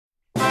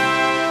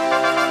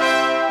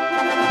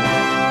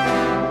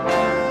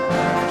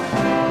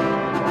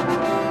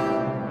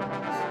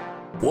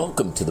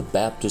Welcome to the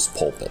Baptist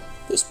Pulpit.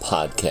 This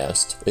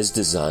podcast is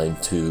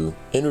designed to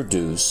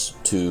introduce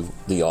to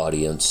the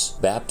audience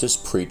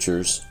Baptist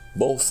preachers,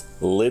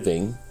 both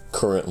living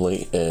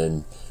currently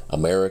in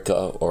America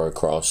or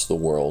across the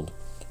world,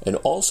 and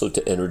also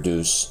to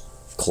introduce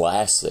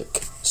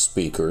classic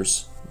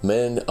speakers,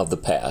 men of the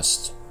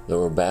past. There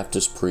were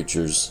Baptist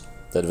preachers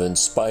that have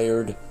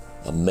inspired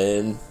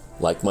men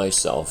like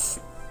myself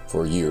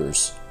for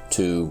years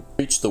to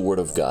preach the Word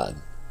of God.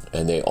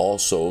 And they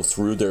also,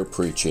 through their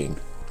preaching,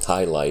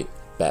 highlight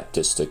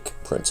Baptistic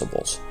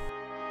principles.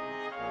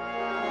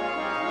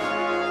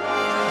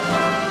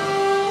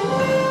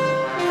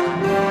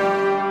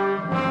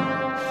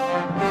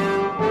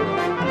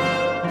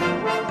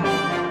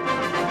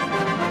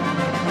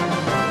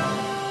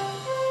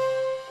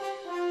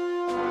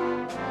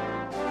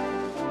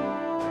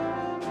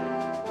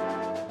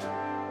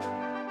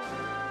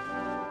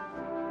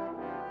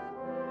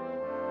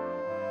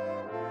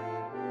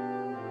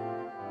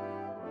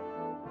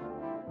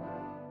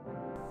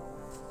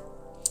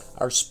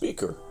 Our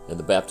speaker in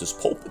the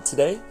Baptist pulpit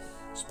today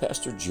is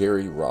Pastor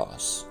Jerry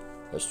Ross.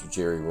 Pastor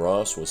Jerry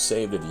Ross was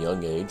saved at a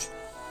young age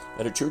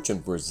at a church in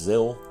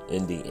Brazil,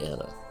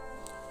 Indiana.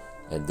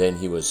 And then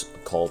he was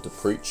called to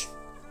preach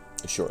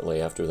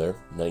shortly after there,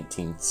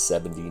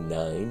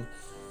 1979.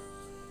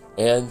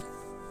 And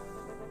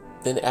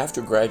then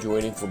after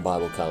graduating from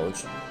Bible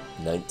college,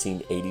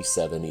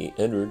 1987, he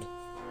entered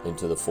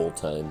into the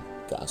full-time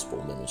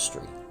gospel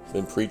ministry.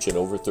 Been preaching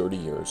over 30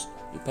 years.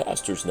 He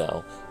pastors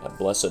now at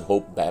Blessed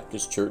Hope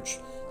Baptist Church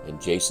in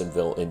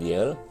Jasonville,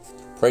 Indiana.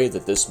 Pray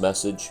that this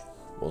message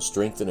will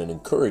strengthen and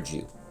encourage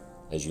you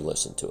as you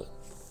listen to it.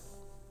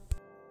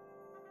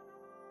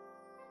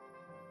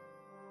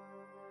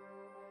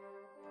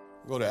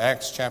 Go to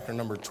Acts chapter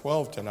number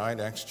 12 tonight,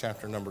 Acts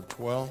chapter number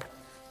 12.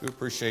 We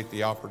appreciate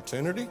the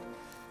opportunity.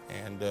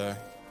 And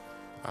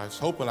I was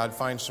hoping I'd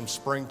find some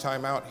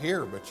springtime out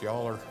here, but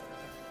y'all are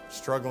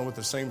struggling with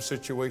the same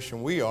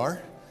situation we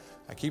are.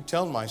 I keep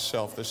telling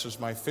myself this is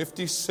my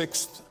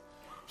 56th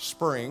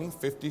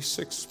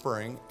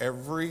spring.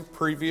 Every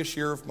previous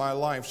year of my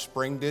life,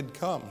 spring did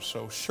come,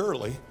 so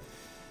surely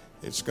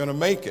it's going to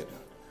make it.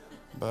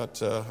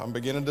 But I'm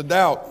beginning to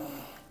doubt.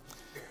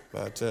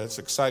 But it's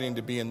exciting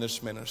to be in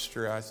this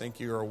ministry. I think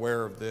you're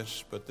aware of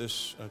this, but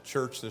this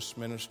church, this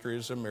ministry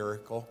is a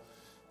miracle.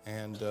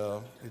 And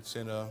it's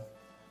in a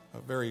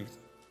very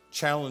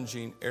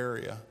challenging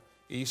area.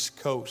 East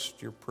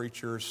Coast, your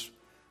preachers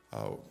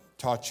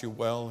taught you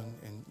well,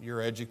 and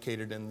you're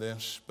educated in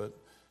this, but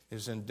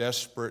is in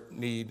desperate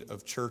need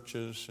of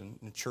churches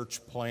and church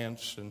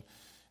plants,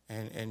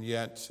 and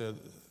yet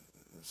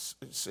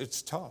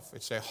it's tough.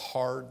 It's a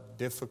hard,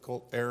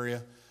 difficult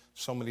area.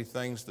 So many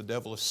things the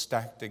devil is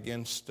stacked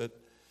against it.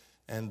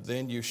 And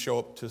then you show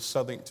up to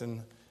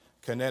Southington,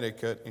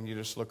 Connecticut, and you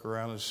just look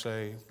around and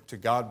say, to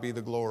God be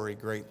the glory,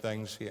 great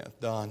things he hath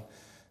done.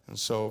 And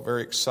so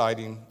very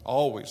exciting,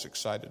 always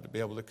excited to be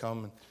able to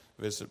come and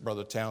visit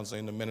Brother Townsley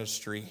in the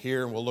ministry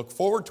here. And we'll look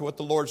forward to what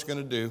the Lord's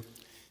going to do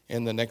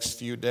in the next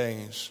few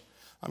days.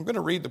 I'm going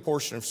to read the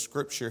portion of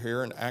Scripture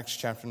here in Acts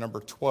chapter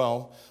number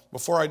 12.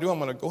 Before I do, I'm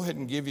going to go ahead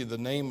and give you the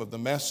name of the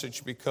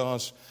message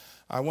because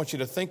I want you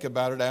to think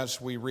about it as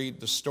we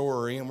read the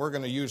story. And we're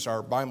going to use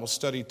our Bible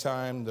study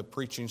time, the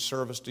preaching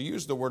service, to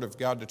use the Word of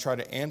God to try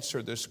to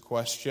answer this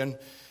question.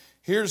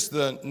 Here's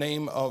the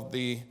name of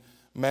the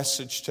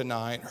message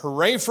tonight.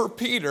 Hooray for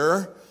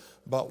Peter,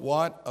 but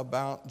what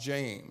about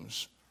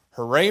James?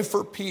 Hooray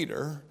for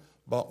Peter,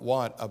 but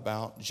what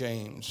about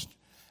James?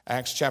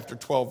 Acts chapter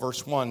 12,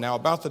 verse 1. Now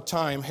about the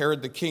time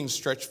Herod the king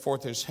stretched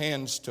forth his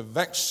hands to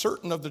vex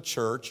certain of the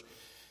church,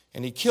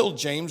 and he killed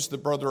James, the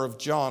brother of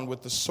John,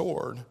 with the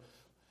sword.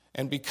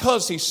 And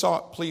because he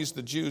sought please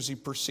the Jews, he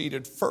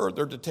proceeded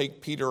further to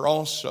take Peter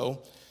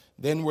also.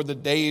 Then were the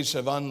days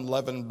of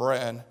unleavened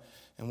bread.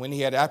 And when he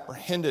had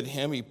apprehended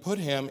him, he put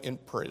him in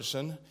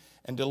prison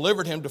and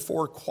delivered him to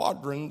 4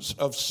 quadrants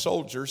of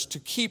soldiers to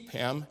keep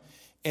him,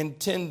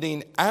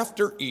 intending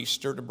after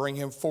Easter to bring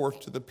him forth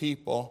to the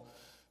people.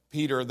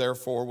 Peter,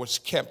 therefore, was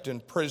kept in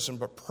prison,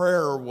 but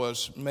prayer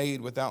was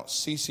made without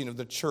ceasing of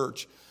the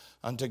church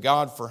unto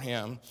God for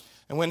him.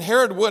 And when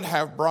Herod would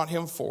have brought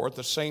him forth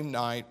the same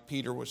night,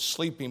 Peter was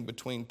sleeping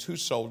between 2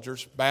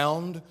 soldiers,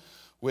 bound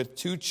with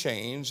 2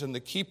 chains, and the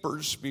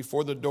keepers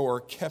before the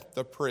door kept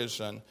the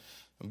prison.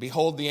 And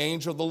behold, the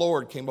angel of the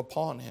Lord came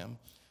upon him,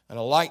 and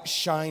a light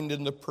shined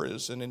in the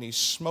prison, and he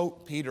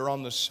smote Peter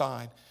on the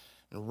side,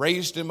 and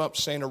raised him up,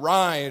 saying,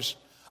 Arise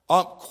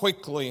up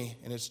quickly.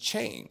 And his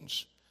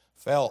chains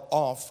fell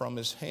off from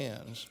his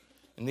hands.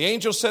 And the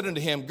angel said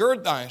unto him,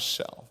 Gird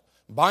thyself,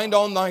 bind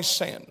on thy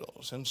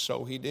sandals. And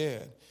so he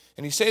did.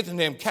 And he saith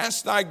unto him,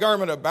 Cast thy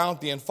garment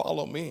about thee, and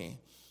follow me.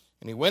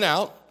 And he went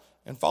out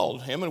and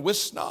followed him, and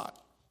wist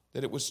not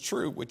that it was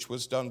true which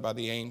was done by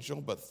the angel,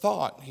 but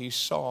thought he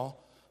saw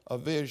a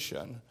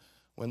vision.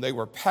 When they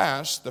were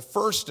past the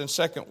first and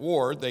second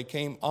ward, they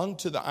came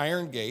unto the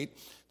iron gate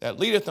that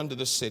leadeth unto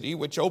the city,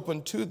 which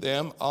opened to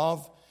them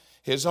of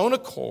his own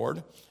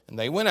accord. And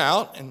they went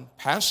out and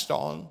passed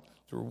on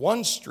through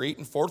one street,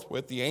 and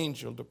forthwith the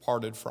angel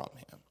departed from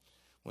him.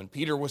 When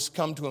Peter was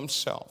come to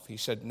himself, he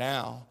said,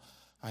 Now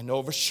I know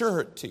of a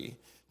surety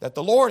that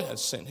the Lord hath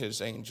sent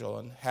his angel,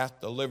 and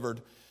hath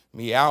delivered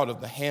me out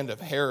of the hand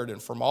of Herod,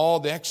 and from all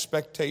the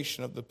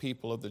expectation of the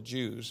people of the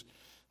Jews.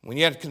 When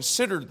he had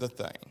considered the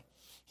thing,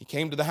 he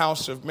came to the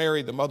house of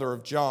Mary, the mother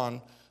of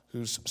John,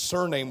 whose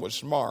surname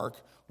was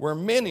Mark, where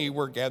many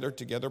were gathered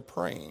together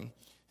praying.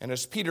 And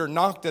as Peter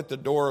knocked at the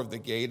door of the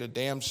gate, a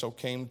damsel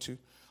came to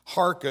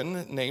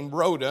hearken, named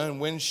Rhoda, and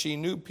when she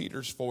knew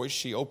Peter's voice,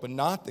 she opened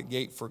not the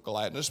gate for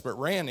gladness, but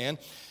ran in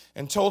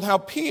and told how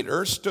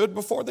Peter stood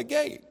before the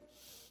gate.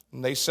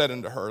 And they said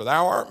unto her,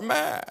 Thou art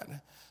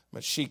mad.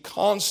 But she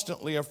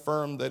constantly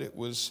affirmed that it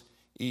was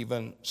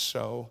even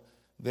so.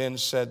 Then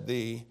said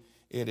they,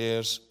 It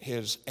is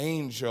his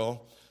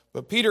angel.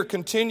 But Peter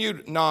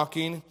continued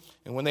knocking,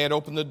 and when they had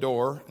opened the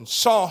door and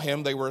saw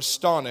him, they were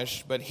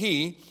astonished. But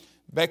he,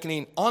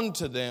 beckoning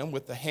unto them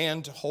with the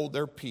hand to hold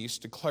their peace,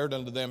 declared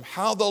unto them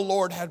how the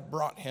Lord had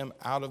brought him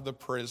out of the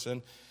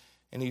prison.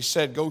 And he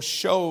said, Go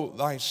show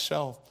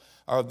thyself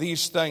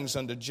these things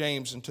unto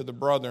James and to the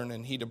brethren.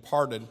 And he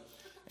departed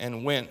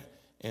and went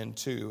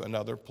into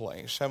another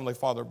place. Heavenly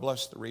Father,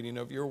 bless the reading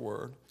of your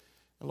word.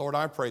 And Lord,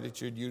 I pray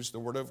that you'd use the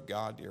word of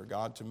God, dear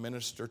God, to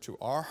minister to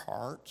our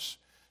hearts,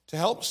 to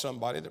help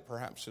somebody that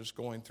perhaps is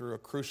going through a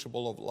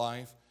crucible of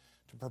life,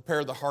 to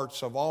prepare the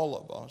hearts of all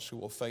of us who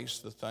will face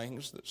the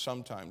things that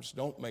sometimes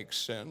don't make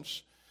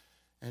sense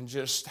and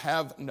just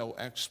have no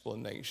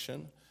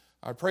explanation.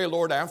 I pray,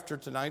 Lord, after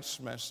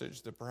tonight's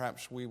message that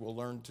perhaps we will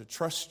learn to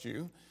trust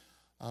you,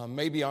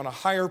 maybe on a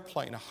higher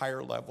plane, a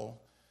higher level.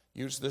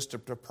 Use this to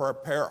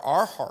prepare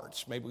our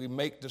hearts. Maybe we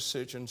make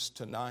decisions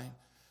tonight,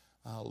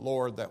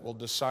 Lord, that will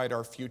decide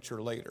our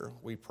future later.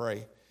 We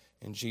pray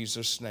in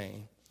Jesus'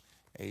 name.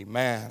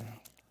 Amen.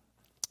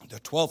 The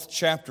 12th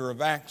chapter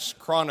of Acts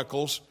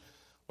chronicles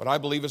what I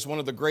believe is one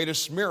of the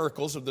greatest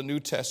miracles of the New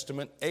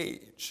Testament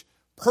age.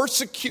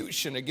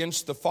 Persecution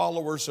against the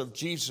followers of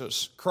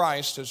Jesus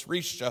Christ has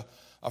reached a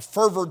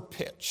fervid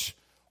pitch.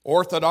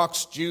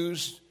 Orthodox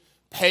Jews,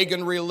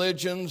 pagan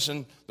religions,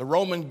 and the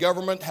Roman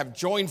government have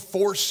joined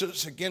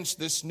forces against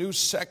this new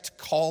sect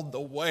called the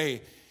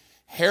Way.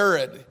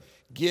 Herod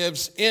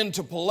gives in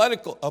to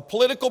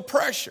political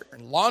pressure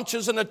and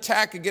launches an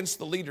attack against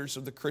the leaders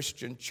of the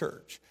Christian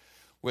church.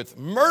 With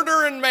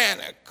murder and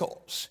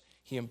manacles,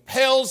 he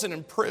impales and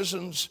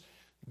imprisons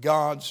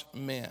God's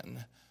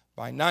men.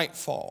 By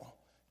nightfall,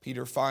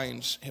 Peter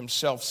finds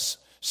himself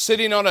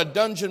sitting on a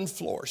dungeon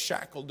floor,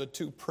 shackled to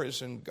 2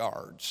 prison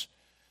guards.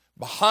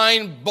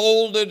 Behind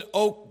bolted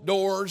oak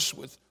doors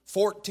with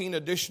 14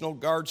 additional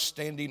guards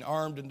standing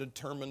armed and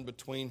determined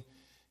between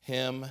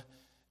him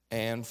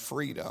and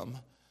freedom.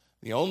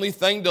 The only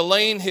thing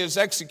delaying his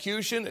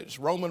execution is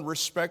Roman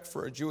respect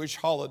for a Jewish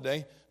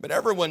holiday. But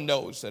everyone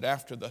knows that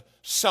after the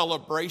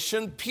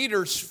celebration,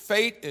 Peter's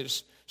fate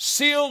is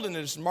sealed and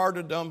his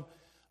martyrdom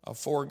a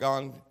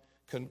foregone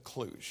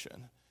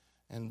conclusion.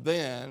 And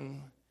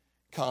then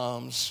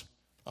comes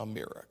a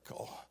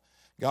miracle.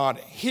 God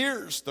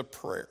hears the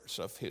prayers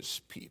of his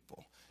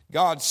people.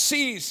 God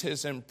sees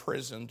his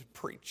imprisoned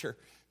preacher.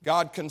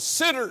 God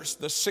considers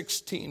the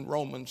 16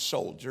 Roman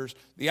soldiers,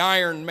 the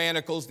iron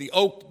manacles, the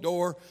oak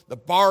door, the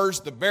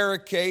bars, the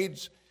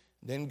barricades.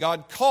 Then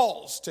God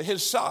calls to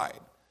his side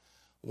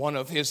one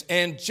of his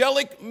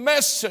angelic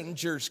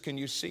messengers. Can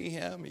you see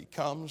him? He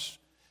comes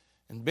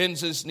and bends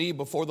his knee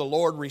before the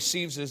Lord,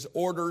 receives his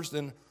orders,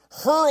 then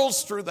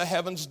hurls through the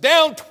heavens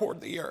down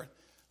toward the earth,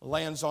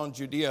 lands on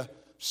Judea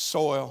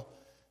soil.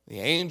 The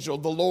angel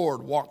of the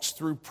Lord walks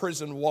through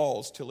prison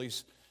walls till he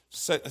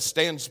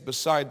stands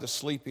beside the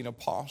sleeping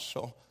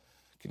apostle.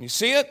 Can you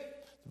see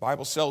it? The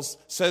Bible says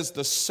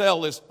the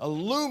cell is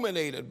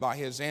illuminated by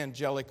his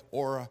angelic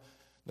aura.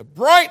 The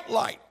bright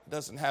light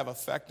doesn't have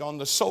effect on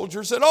the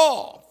soldiers at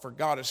all, for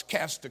God has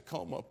cast a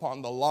coma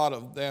upon the lot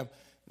of them.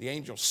 The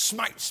angel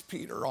smites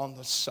Peter on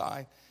the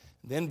side,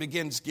 then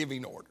begins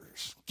giving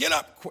orders. Get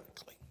up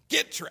quickly,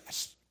 get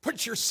dressed,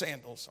 put your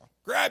sandals on,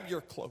 grab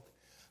your cloak,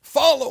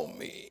 follow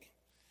me.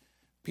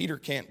 Peter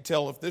can't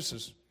tell if this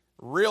is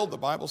real, the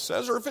Bible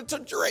says, or if it's a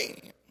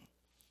dream.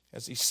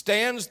 As he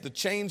stands, the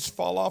chains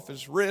fall off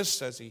his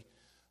wrists. As he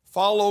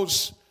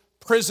follows,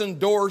 prison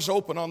doors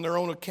open on their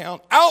own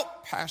account,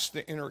 out past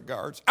the inner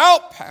guards,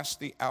 out past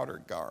the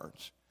outer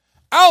guards,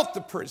 out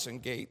the prison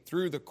gate,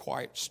 through the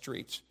quiet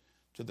streets,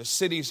 to the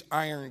city's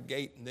iron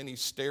gate. And then he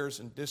stares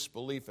in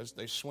disbelief as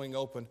they swing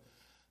open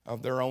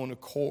of their own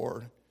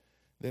accord.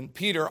 Then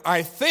Peter,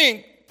 I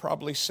think,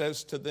 probably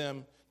says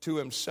to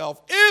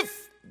himself,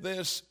 if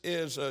this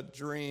is a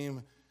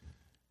dream,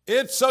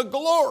 it's a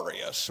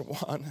glorious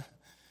one.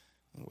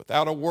 And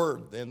without a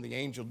word, then the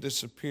angel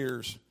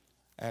disappears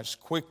as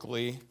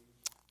quickly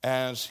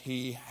as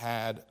he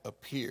had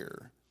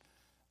appeared.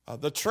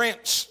 The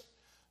trance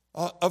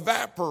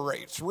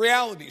evaporates.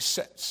 Reality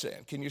sets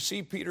in. Can you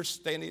see Peter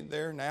standing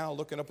there now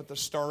looking up at the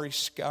starry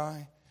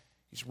sky?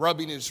 He's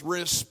rubbing his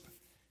wrist.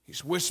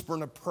 He's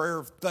whispering a prayer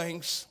of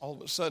thanks. All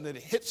of a sudden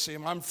it hits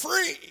him. I'm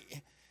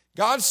free.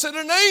 God sent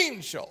an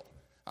angel.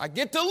 I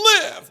get to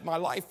live. My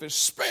life is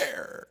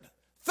spared.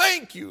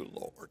 Thank you,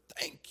 Lord.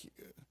 Thank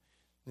you.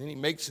 Then he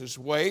makes his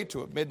way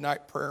to a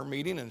midnight prayer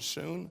meeting, and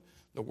soon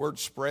the word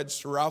spreads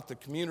throughout the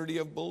community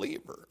of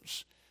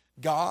believers.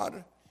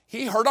 God,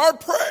 he heard our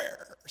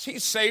prayers. He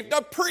saved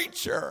a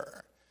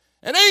preacher.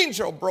 An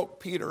angel broke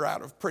Peter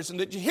out of prison.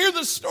 Did you hear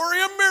the story?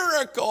 A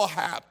miracle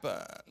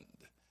happened.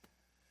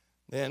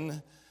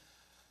 Then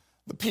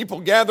the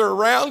people gather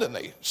around and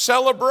they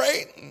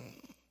celebrate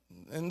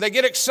and they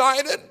get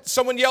excited.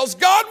 Someone yells,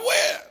 God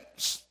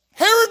wins.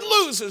 Herod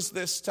loses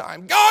this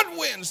time. God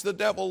wins, the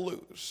devil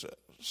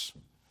loses.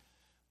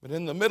 But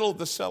in the middle of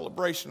the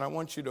celebration, I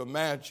want you to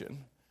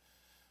imagine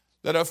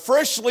that a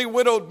freshly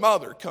widowed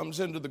mother comes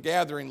into the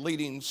gathering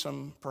leading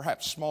some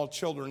perhaps small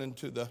children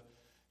into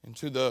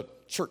the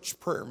church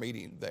prayer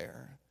meeting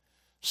there.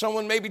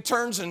 Someone maybe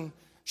turns and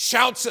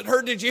shouts at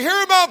her, did you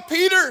hear about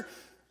Peter?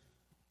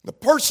 The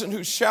person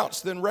who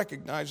shouts then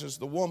recognizes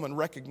the woman,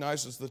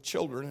 recognizes the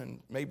children, and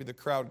maybe the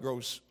crowd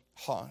grows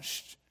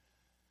hushed.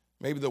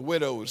 Maybe the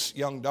widow's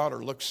young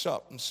daughter looks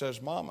up and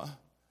says, Mama,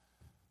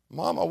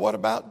 what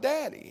about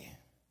Daddy?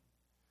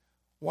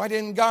 Why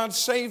didn't God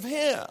save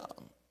him?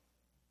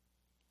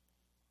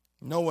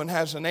 No one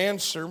has an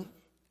answer.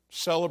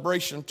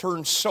 Celebration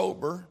turns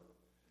sober.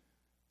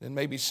 Then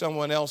maybe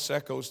someone else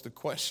echoes the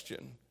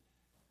question.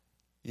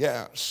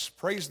 Yes,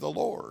 praise the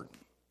Lord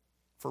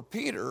for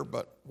Peter,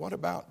 but what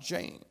about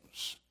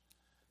James?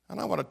 And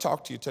I want to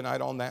talk to you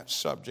tonight on that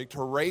subject.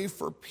 Hooray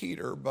for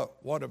Peter, but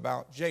what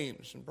about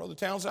James? And Brother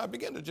Townsend, I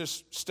began to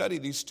just study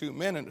these two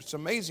men, and it's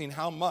amazing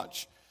how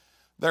much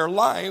their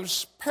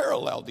lives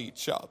paralleled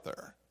each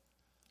other.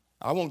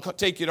 I won't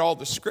take you to all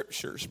the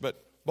scriptures,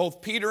 but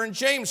both Peter and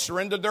James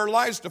surrendered their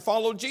lives to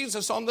follow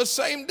Jesus on the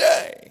same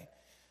day.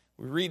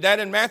 We read that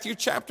in Matthew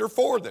chapter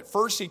 4, that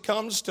first he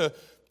comes to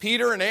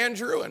Peter and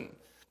Andrew and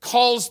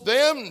calls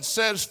them and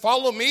says,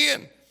 follow me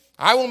and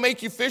I will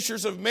make you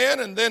fishers of men.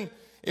 And then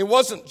it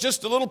wasn't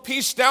just a little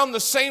piece down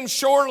the same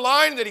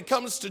shoreline that he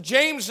comes to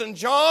James and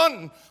John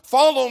and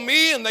follow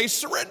me, and they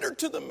surrendered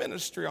to the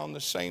ministry on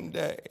the same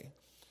day.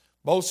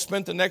 Both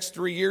spent the next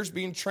 3 years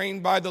being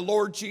trained by the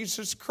Lord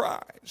Jesus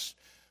Christ.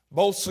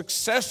 Both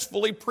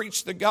successfully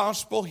preached the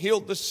gospel,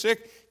 healed the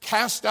sick,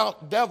 cast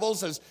out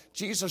devils as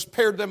Jesus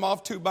paired them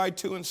off 2 by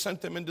 2 and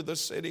sent them into the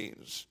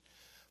cities.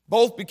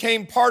 Both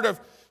became part of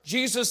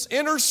Jesus'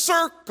 inner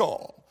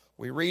circle.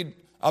 We read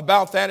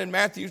about that in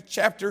Matthew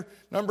chapter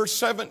number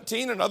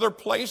 17 and other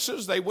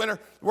places. They were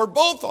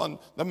both on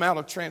the Mount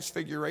of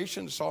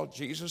Transfiguration, saw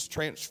Jesus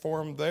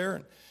transformed there,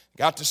 and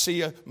got to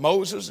see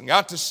Moses and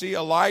got to see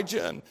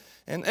Elijah,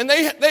 and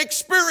they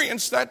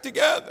experienced that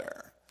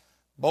together.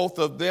 Both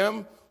of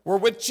them were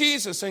with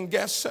Jesus in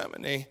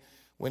Gethsemane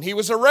when he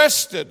was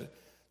arrested.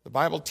 The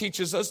Bible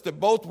teaches us that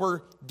both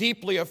were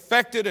deeply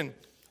affected and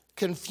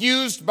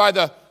confused by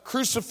the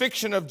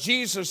crucifixion of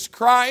Jesus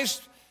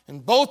Christ,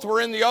 and both were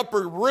in the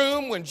upper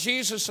room when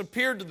Jesus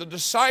appeared to the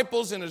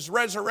disciples in his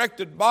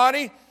resurrected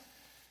body,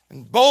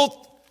 and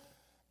both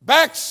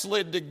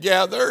backslid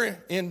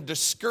together in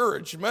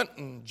discouragement.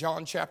 In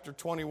John chapter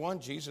 21,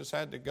 Jesus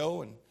had to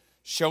go and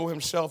show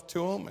himself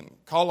to them and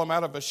call them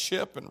out of a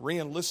ship and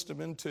re-enlist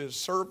them into his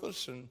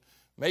service and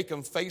make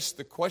them face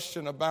the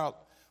question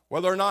about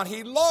whether or not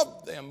he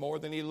loved them more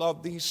than he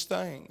loved these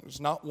things.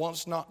 Not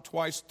once, not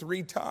twice,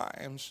 3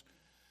 times.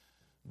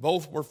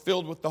 Both were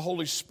filled with the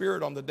Holy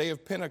Spirit on the day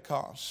of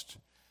Pentecost.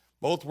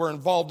 Both were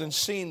involved in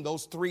seeing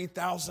those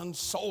 3,000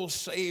 souls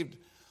saved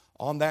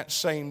on that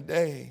same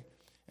day.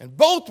 And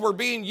both were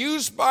being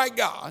used by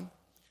God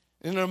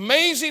in an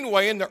amazing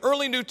way in the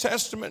early New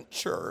Testament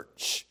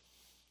church.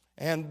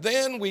 And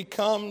then we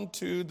come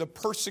to the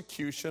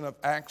persecution of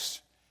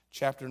Acts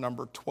chapter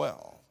number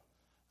 12.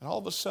 And all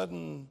of a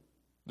sudden,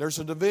 there's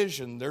a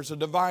division, there's a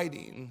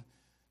dividing.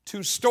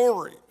 2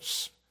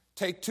 stories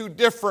take 2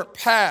 different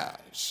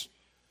paths.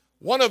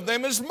 One of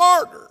them is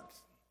martyred,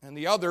 and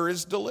the other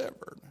is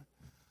delivered.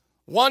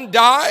 One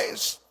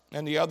dies,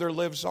 and the other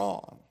lives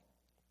on.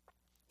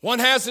 One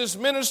has his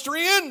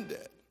ministry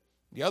ended.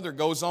 The other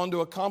goes on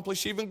to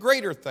accomplish even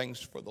greater things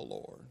for the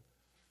Lord.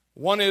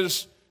 One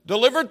is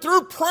delivered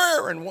through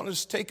prayer, and one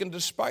is taken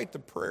despite the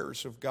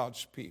prayers of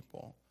God's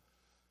people.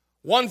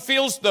 One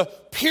feels the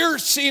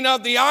piercing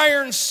of the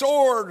iron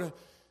sword,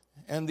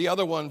 and the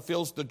other one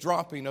feels the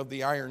dropping of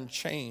the iron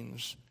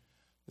chains.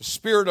 The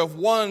spirit of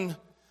one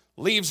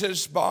leaves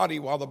his body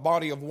while the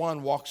body of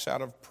one walks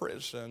out of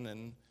prison.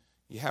 And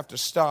you have to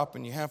stop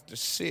and you have to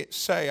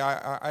say,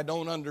 I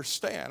don't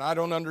understand. I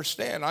don't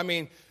understand. I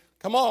mean,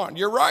 come on,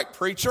 you're right,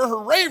 preacher.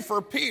 Hooray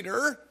for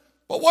Peter.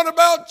 But what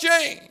about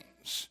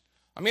James?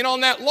 I mean,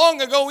 on that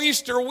long ago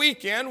Easter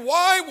weekend,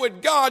 why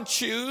would God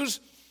choose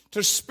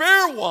to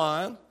spare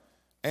one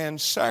and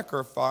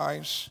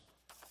sacrifice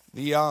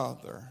the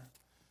other?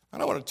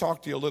 And I want to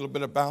talk to you a little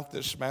bit about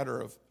this matter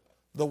of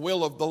the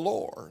will of the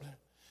Lord.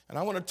 And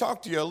I want to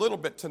talk to you a little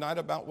bit tonight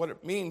about what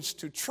it means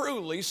to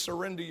truly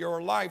surrender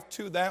your life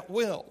to that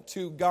will,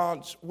 to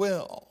God's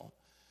will.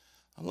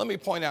 And let me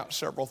point out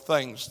several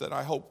things that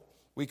I hope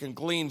we can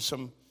glean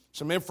some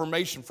some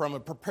information from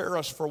and prepare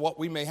us for what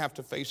we may have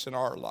to face in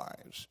our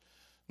lives.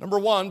 Number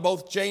one,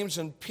 both James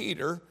and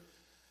Peter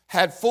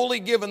had fully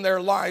given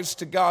their lives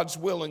to God's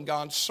will and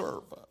God's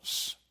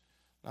service.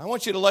 Now, I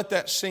want you to let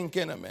that sink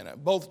in a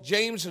minute. Both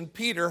James and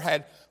Peter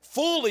had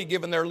fully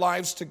given their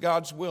lives to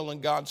God's will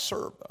and God's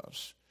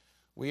service.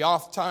 We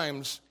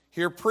oftentimes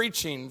hear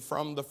preaching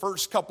from the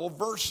first couple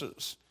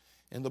verses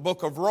in the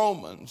book of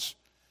Romans.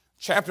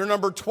 Chapter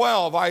number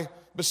 12, I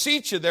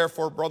beseech you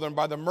therefore, brethren,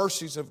 by the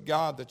mercies of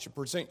God, that you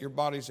present your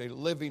bodies a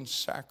living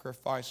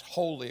sacrifice,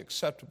 holy,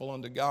 acceptable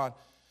unto God,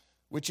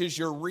 which is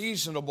your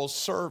reasonable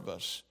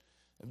service.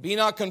 And be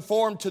not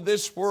conformed to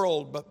this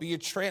world, but be ye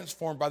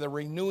transformed by the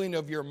renewing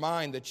of your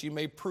mind, that ye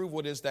may prove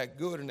what is that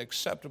good and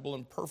acceptable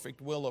and perfect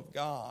will of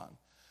God.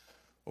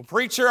 Well,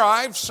 preacher,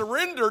 I've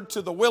surrendered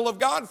to the will of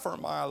God for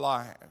my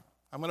life.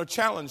 I'm going to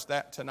challenge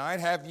that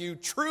tonight. Have you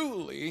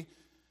truly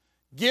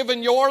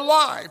given your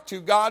life to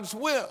God's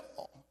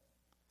will?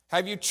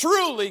 Have you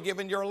truly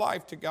given your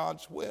life to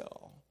God's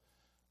will?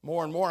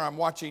 More and more I'm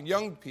watching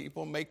young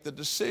people make the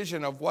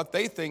decision of what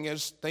they think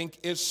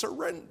is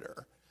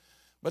surrender.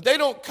 But they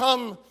don't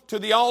come to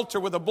the altar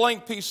with a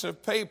blank piece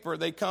of paper.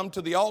 They come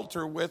to the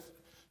altar with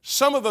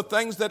some of the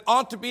things that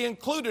ought to be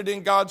included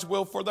in God's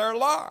will for their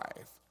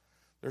life.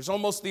 There's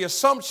almost the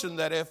assumption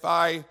that if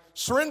I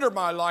surrender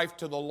my life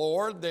to the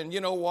Lord, then you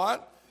know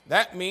what?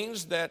 That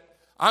means that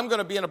I'm going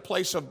to be in a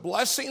place of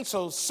blessing,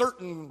 so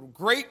certain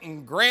great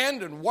and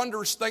grand and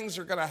wondrous things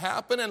are going to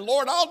happen. And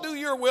Lord, I'll do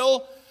your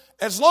will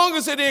as long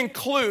as it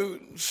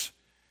includes.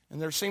 And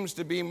there seems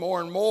to be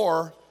more and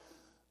more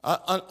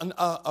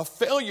a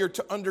failure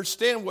to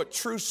understand what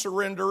true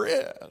surrender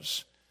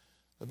is.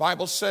 The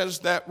Bible says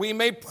that we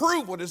may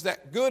prove what is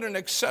that good and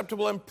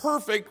acceptable and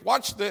perfect,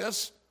 watch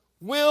this,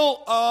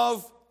 will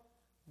of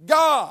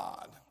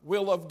God.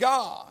 Will of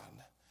God.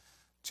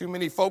 Too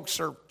many folks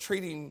are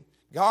treating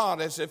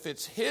God as if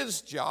it's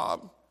His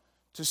job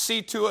to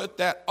see to it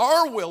that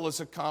our will is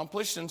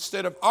accomplished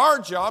instead of our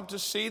job to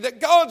see that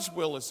God's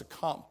will is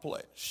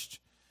accomplished.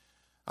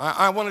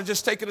 I want to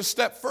just take it a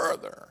step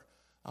further.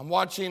 I'm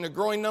watching a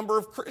growing number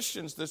of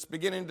Christians that's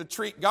beginning to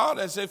treat God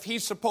as if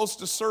He's supposed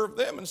to serve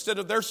them instead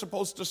of they're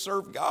supposed to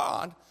serve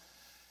God.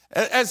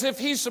 As if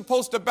He's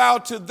supposed to bow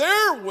to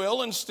their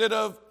will instead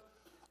of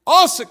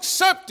us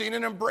accepting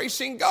and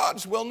embracing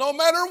God's will, no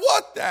matter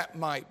what that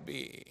might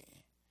be.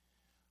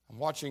 I'm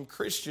watching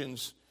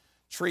Christians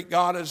treat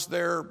God as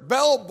their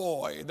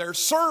bellboy, their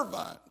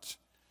servant,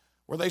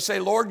 where they say,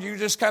 Lord, you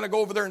just kind of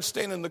go over there and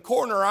stand in the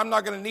corner. I'm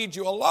not going to need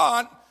you a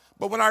lot.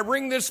 But when I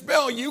ring this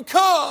bell, you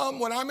come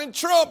when I'm in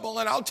trouble,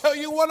 and I'll tell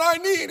you what I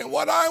need and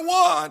what I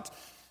want.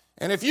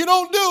 And if you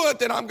don't do it,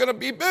 then I'm going to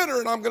be bitter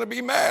and I'm going to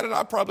be mad, and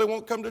I probably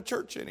won't come to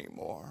church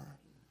anymore.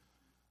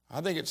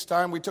 I think it's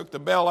time we took the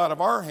bell out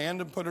of our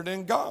hand and put it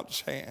in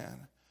God's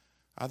hand.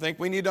 I think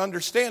we need to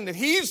understand that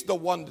He's the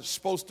one that's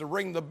supposed to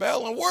ring the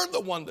bell, and we're the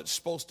one that's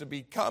supposed to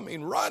be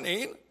coming,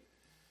 running.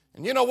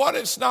 And you know what?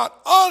 It's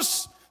not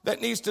us that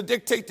needs to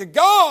dictate to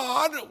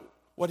God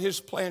what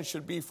His plan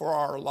should be for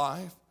our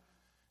life.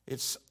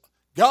 It's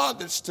God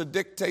that's to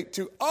dictate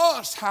to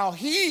us how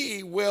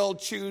He will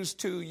choose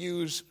to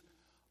use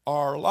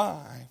our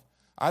life.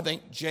 I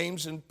think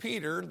James and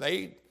Peter,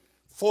 they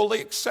fully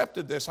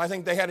accepted this. I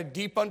think they had a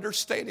deep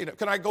understanding.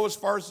 Can I go as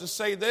far as to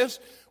say this?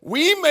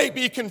 We may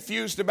be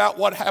confused about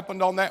what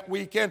happened on that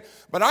weekend,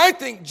 but I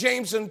think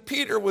James and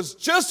Peter was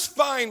just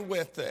fine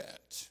with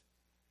it.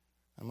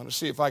 I'm going to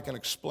see if I can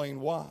explain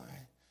why.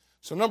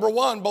 So number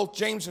one, both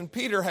James and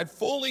Peter had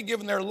fully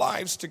given their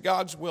lives to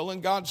God's will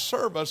and God's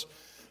service.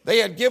 They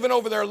had given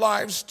over their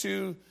lives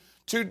to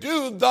do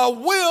the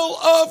will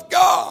of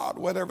God,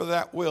 whatever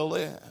that will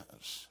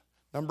is.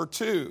 Number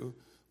two,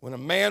 when a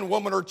man,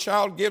 woman, or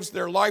child gives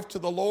their life to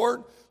the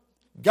Lord,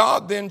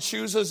 God then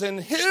chooses in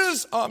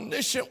His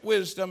omniscient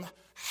wisdom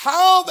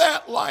how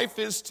that life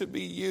is to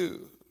be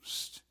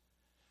used.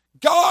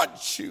 God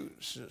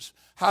chooses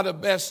how to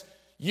best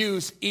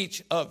use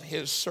each of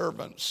His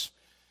servants.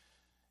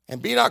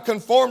 And be not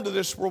conformed to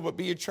this world, but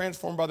be ye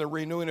transformed by the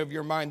renewing of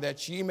your mind,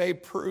 that ye may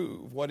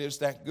prove what is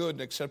that good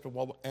and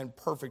acceptable and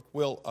perfect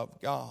will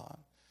of God.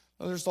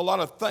 Now, there's a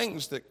lot of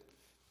things that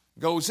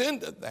goes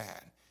into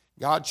that.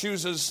 God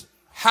chooses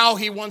how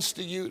He wants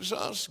to use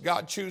us.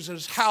 God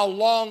chooses how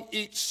long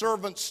each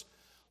servant's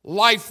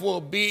life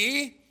will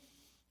be.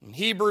 In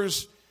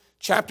Hebrews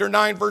chapter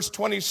 9, verse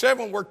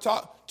 27, we're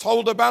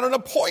told about an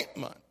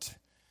appointment.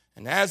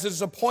 And as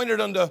is appointed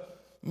unto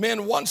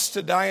men once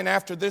to die, and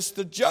after this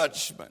the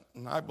judgment.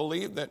 And I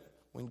believe that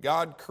when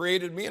God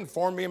created me and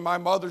formed me in my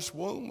mother's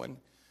womb,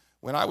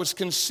 when I was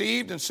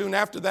conceived, and soon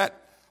after that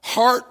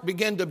heart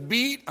began to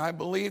beat, I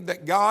believe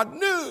that God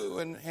knew,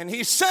 and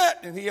He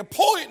set and He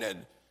appointed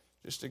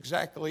just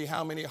exactly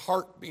how many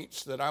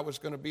heartbeats that I was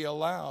going to be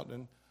allowed.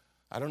 And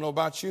I don't know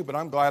about you, but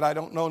I'm glad I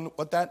don't know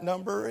what that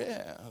number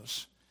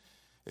is.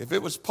 If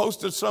it was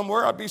posted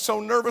somewhere, I'd be so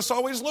nervous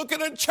always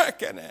looking and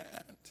checking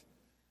it.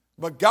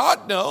 But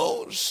God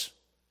knows.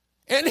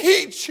 And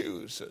He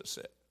chooses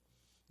it.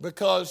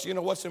 Because you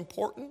know what's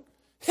important?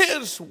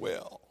 His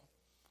will.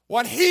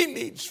 What He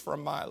needs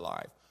from my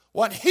life.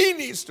 what He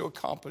needs to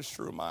accomplish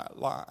through my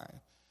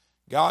life.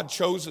 God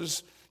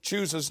chooses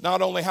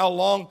not only how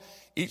long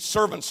each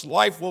servant's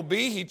life will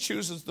be, He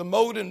chooses the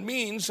mode and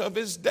means of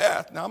his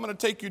death. Now I'm going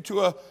to take you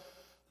to a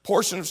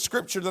portion of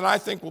Scripture that I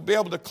think will be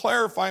able to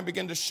clarify and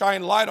begin to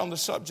shine light on the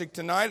subject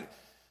tonight.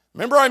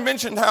 Remember I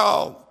mentioned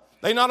how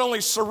they not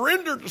only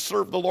surrendered to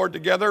serve the Lord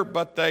together,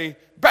 but they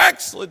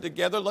backslid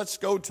together. Let's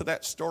go to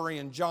that story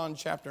in John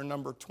chapter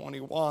number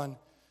 21.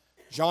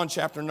 John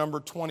chapter number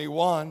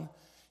 21.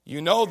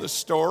 You know the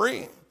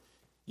story.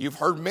 You've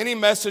heard many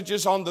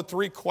messages on the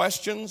three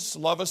questions.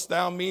 Lovest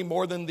thou me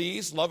more than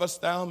these?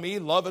 Lovest thou me?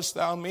 Lovest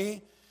thou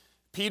me?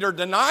 Peter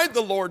denied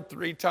the Lord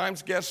 3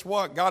 times. Guess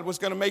what? God was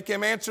going to make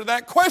him answer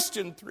that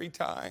question 3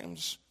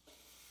 times.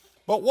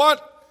 But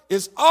what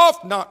is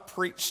oft not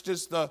preached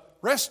is the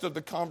rest of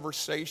the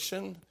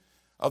conversation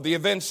of the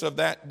events of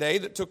that day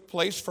that took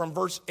place from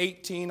verse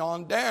 18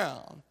 on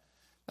down.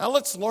 Now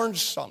let's learn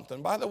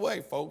something. By the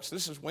way, folks,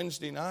 this is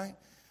Wednesday night.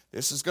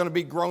 This is going to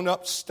be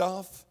grown-up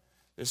stuff.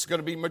 This is going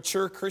to be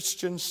mature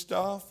Christian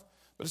stuff.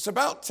 But it's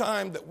about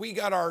time that we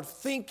got our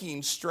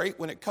thinking straight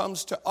when it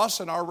comes to us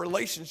and our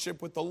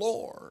relationship with the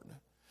Lord.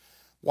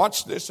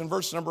 Watch this in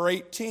verse number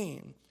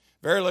 18.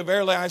 Verily,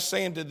 verily, I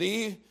say unto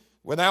thee,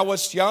 when thou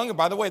wast young, and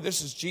by the way,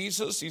 this is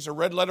Jesus. These are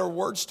red letter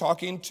words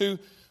talking to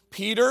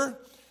Peter.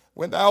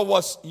 When thou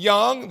wast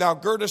young, thou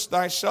girdest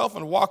thyself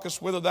and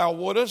walkest whither thou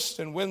wouldest.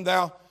 And when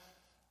thou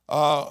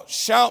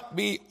shalt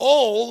be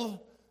old,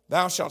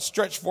 thou shalt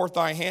stretch forth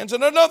thy hands,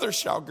 and another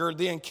shall gird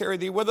thee and carry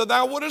thee whither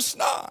thou wouldest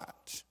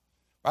not.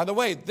 By the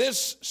way,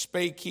 this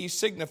spake he,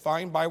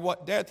 signifying by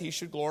what death he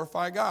should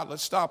glorify God.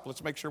 Let's stop.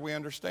 Let's make sure we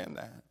understand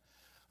that.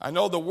 I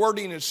know the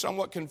wording is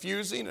somewhat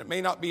confusing. It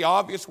may not be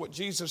obvious what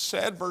Jesus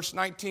said. Verse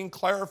 19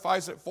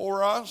 clarifies it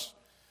for us.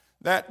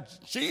 That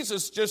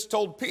Jesus just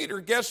told Peter,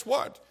 guess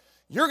what?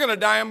 You're going to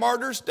die a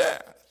martyr's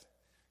death.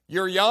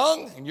 You're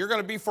young, and you're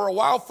going to be for a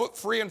while foot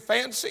free and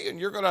fancy, and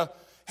you're going to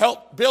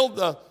help build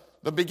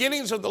the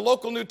beginnings of the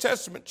local New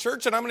Testament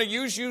church, and I'm going to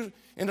use you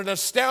in an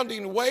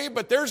astounding way,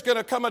 but there's going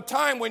to come a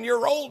time when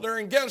you're older,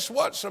 and guess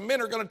what? Some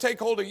men are going to take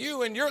hold of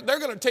you, and they're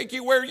going to take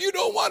you where you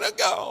don't want to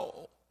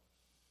go.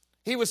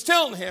 He was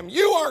telling him,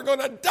 you are going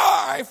to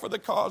die for the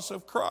cause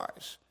of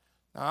Christ.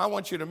 Now, I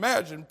want you to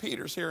imagine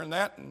Peter's hearing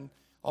that, and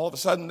all of a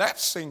sudden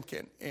that's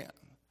sinking in.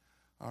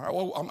 All right,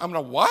 well, I'm going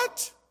to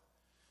what?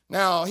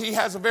 Now, he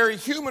has a very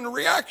human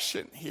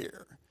reaction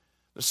here.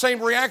 The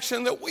same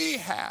reaction that we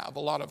have a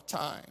lot of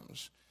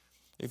times.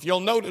 If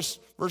you'll notice,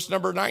 verse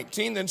number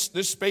 19, then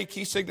this spake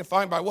he,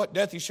 signifying by what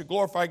death he should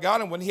glorify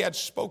God. And when he had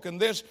spoken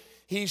this,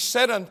 he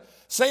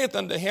saith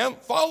unto him,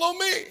 follow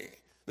me.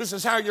 This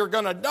is how you're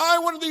going to die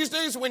one of these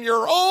days when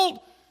you're old.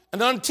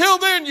 And until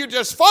then, you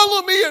just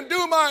follow me and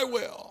do my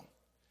will.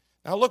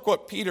 Now look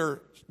what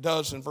Peter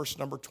does in verse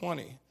number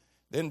 20.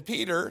 Then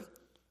Peter,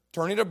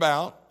 turning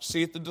about,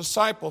 seeth the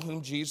disciple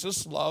whom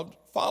Jesus loved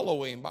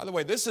following. By the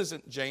way, this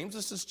isn't James.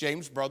 This is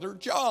James' brother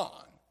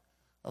John.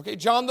 Okay,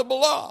 John the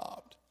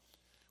beloved.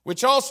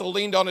 Which also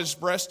leaned on his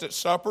breast at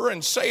supper,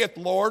 and saith,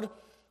 Lord,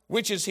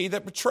 which is he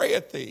that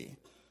betrayeth thee?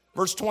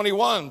 Verse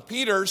 21,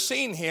 Peter,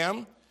 seeing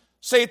him,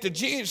 saith to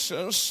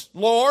Jesus,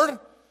 Lord,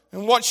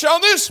 and what shall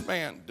this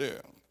man do?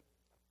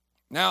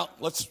 Now,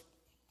 let's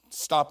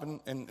stop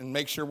and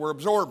make sure we're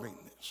absorbing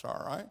this,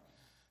 all right?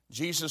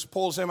 Jesus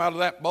pulls him out of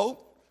that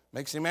boat,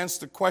 makes him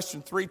answer the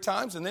question 3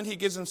 times, and then he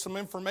gives him some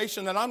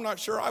information that I'm not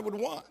sure I would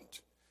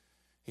want.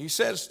 He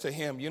says to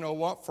him, you know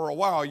what, for a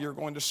while you're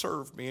going to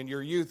serve me in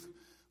your youth,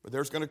 but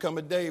there's going to come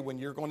a day when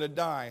you're going to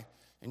die,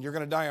 and you're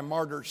going to die a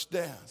martyr's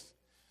death.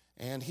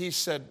 And he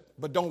said,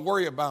 but don't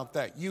worry about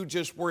that. You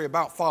just worry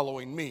about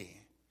following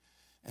me.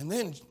 And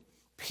then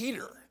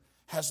Peter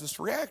has this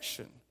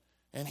reaction,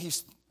 and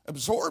he's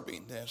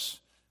absorbing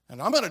this.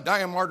 And I'm going to die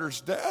a martyr's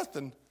death.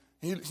 And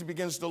he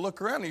begins to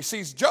look around, and he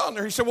sees John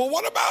there. He said, well,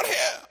 what about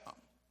him?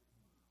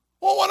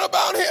 Well, what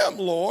about him,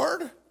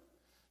 Lord?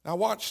 Now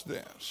watch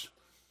this.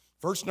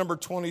 Verse number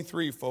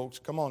 23, folks.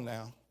 Come on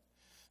now.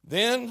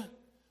 Then...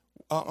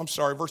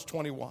 verse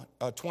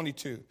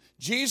 22.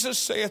 Jesus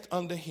saith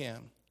unto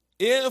him,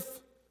 if,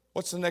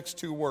 what's the next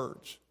 2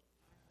 words?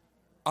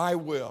 I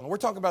will. And we're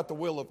talking about the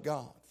will of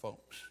God,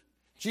 folks.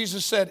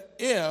 Jesus said,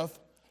 if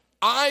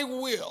I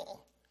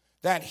will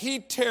that he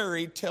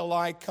tarry till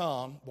I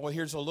come. Boy,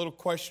 here's a little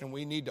question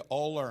we need to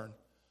all learn.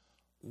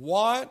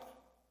 What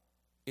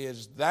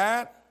is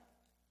that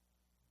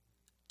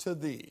to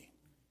thee?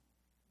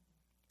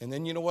 And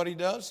then you know what he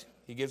does?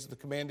 He gives the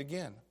command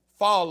again.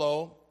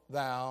 Follow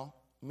thou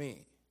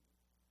me.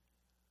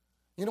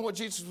 You know what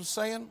Jesus was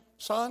saying,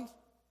 son?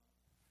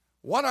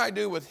 What I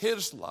do with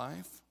his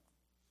life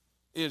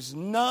is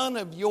none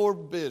of your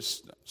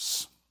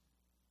business.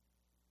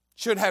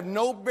 Should have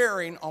no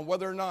bearing on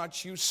whether or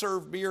not you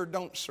serve me or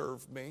don't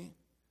serve me.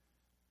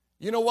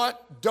 You know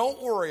what?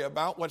 Don't worry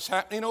about what's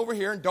happening over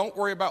here, and don't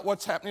worry about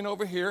what's happening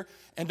over here,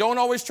 and don't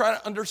always try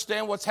to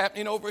understand what's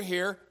happening over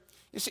here.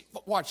 You see,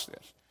 watch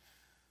this.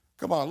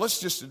 Come on, let's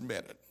just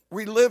admit it.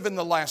 We live in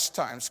the last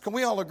times. Can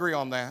we all agree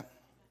on that?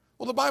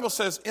 Well, the Bible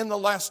says, in the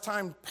last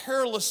time,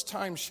 perilous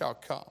times shall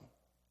come.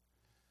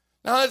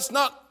 Now, it's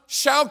not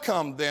shall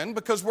come then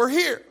because we're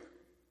here.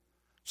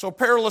 So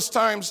perilous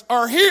times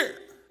are here.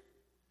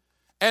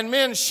 And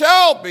men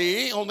shall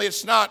be, only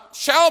it's not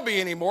shall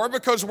be anymore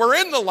because we're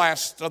in the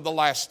last of the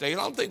last days.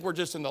 I don't think we're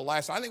just in the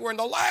last. I think we're in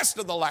the last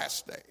of the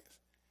last days.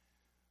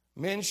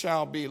 Men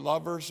shall be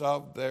lovers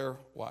of their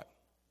what?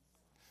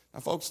 Now,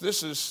 folks,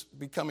 this is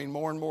becoming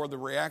more and more the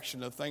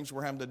reaction of things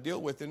we're having to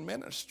deal with in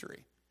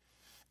ministry.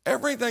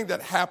 Everything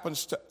that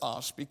happens to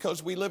us,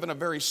 because we live in a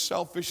very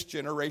selfish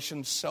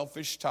generation,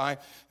 selfish time.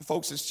 And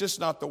folks, it's just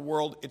not the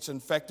world. It's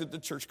infected the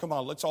church. Come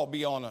on, let's all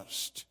be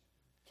honest.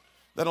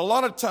 That a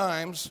lot of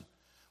times,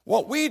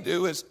 what we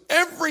do is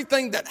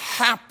everything that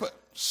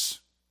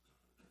happens,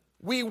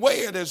 we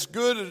weigh it as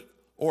good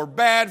or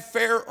bad,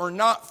 fair or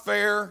not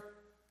fair,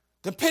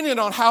 depending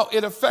on how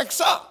it affects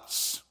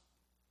us.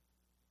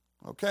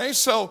 Okay,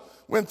 so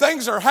when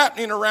things are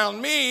happening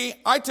around me,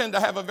 I tend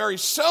to have a very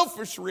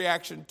selfish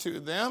reaction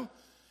to them.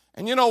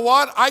 And you know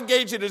what? I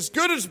gauge it as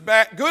good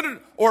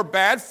or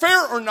bad,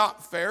 fair or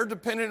not fair,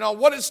 depending on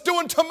what it's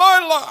doing to my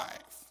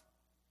life.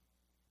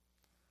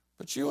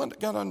 But you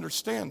got to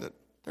understand that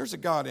there's a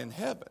God in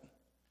heaven,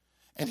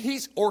 and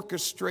He's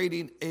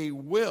orchestrating a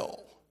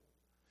will,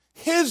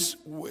 His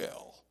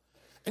will.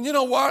 And you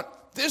know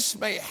what? This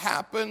may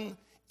happen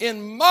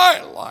in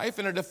my life,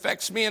 and it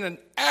affects me in an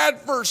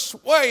adverse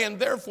way, and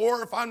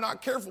therefore, if I'm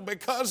not careful,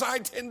 because I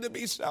tend to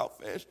be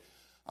selfish,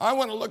 I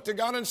want to look to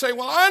God and say,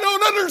 well, I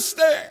don't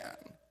understand.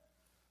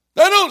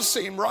 That don't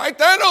seem right.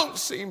 That don't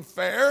seem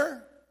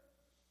fair.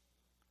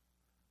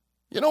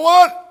 You know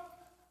what?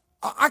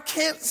 I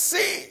can't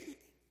see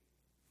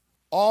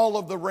all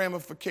of the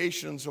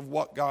ramifications of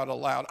what God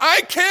allowed.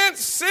 I can't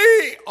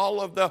see all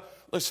of the,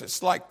 listen,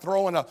 it's like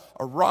throwing a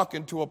rock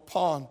into a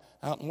pond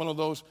out in one of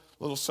those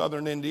little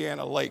southern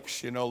Indiana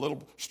lakes,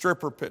 little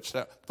stripper pits,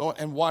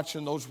 and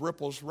watching those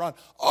ripples run.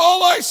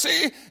 All I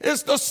see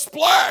is the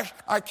splash.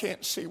 I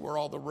can't see where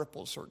all the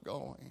ripples are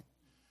going.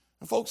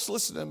 And folks,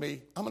 listen to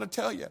me. I'm going to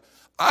tell you,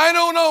 I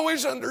don't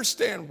always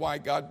understand why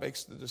God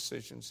makes the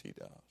decisions He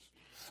does.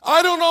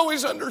 I don't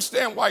always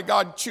understand why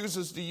God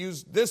chooses to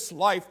use this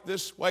life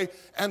this way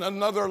and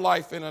another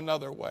life in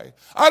another way.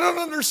 I don't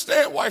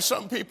understand why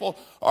some people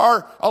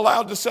are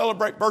allowed to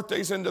celebrate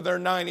birthdays into their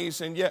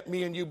 90s, and yet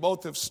me and you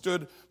both have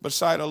stood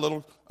beside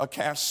a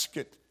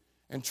casket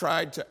and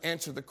tried to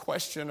answer the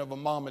question of a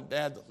mom and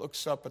dad that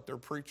looks up at their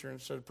preacher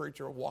and says,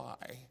 "Preacher, why?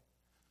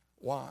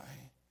 Why?"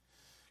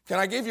 Can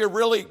I give you a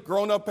really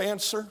grown-up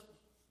answer?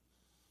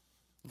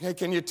 Okay,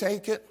 can you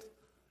take it?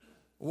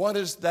 What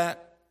is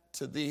that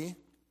to thee?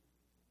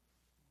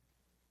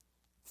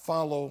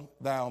 Follow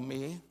thou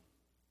me.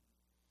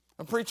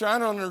 And preacher, I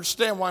don't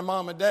understand why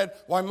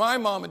my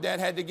mom and dad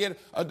had to get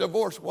a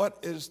divorce. What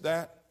is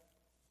that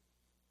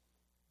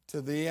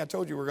to thee? I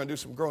told you we're going to do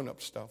some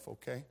grown-up stuff,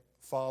 okay?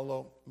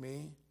 Follow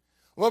me.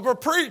 Well,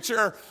 but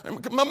preacher,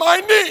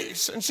 my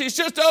niece, and she's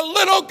just a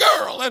little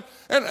girl,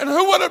 and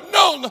who would have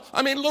known?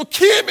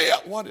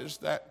 Leukemia. What is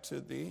that to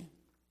thee?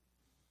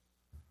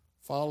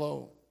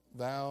 Follow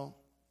thou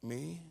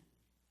me.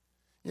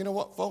 You know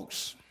what,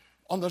 folks?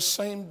 On the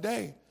same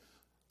day,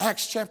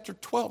 Acts chapter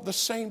 12, the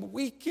same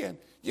weekend.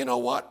 You know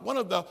what? One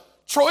of the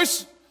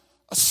choice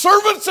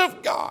servants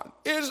of God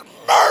is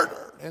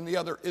murdered, and the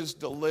other is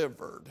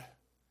delivered.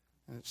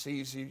 And it's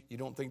easy. You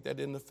don't think that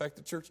didn't affect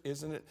the church?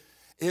 Isn't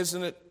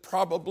it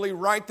probably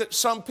right that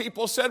some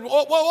people said,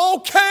 well,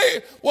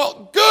 okay,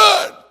 well,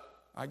 good.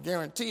 I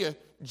guarantee you,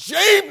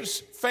 James'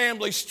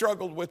 family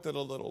struggled with it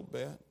a little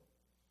bit.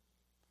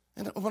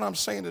 And what I'm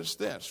saying is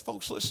this.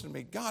 Folks, listen to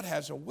me. God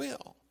has a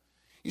will.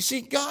 You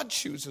see, God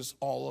chooses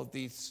all of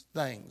these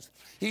things.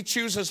 He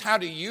chooses how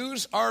to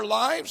use our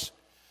lives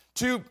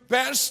to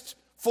best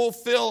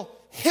fulfill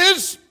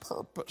His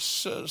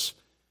purposes.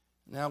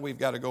 Now we've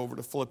got to go over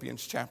to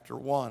Philippians chapter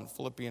 1.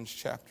 Philippians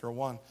chapter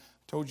 1. I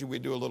told you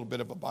we'd do a little bit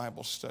of a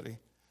Bible study.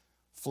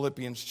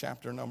 Philippians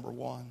chapter number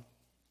 1.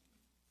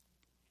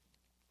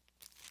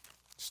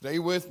 Stay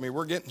with me.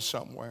 We're getting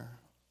somewhere.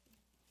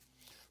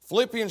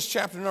 Philippians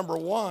chapter number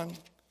 1.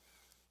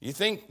 You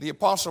think the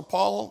Apostle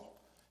Paul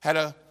had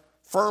a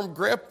firm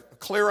grip, a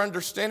clear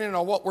understanding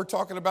on what we're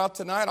talking about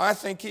tonight? I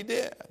think he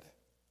did.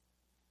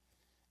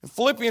 In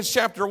Philippians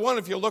chapter 1,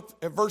 if you look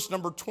at verse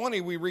number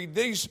 20, we read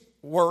these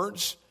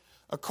words,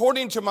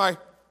 "According to my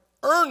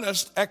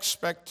earnest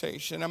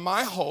expectation and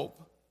my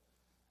hope,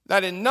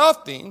 that in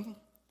nothing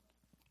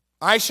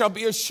I shall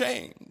be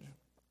ashamed,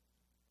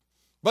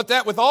 but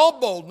that with all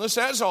boldness,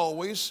 as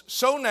always,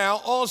 so now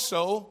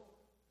also,"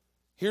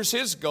 here's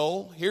his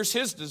goal, here's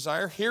his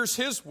desire, here's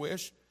his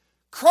wish,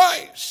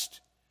 "Christ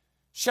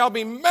shall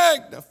be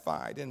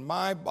magnified in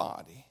my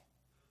body,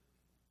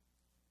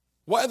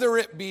 whether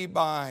it be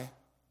by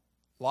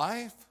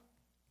life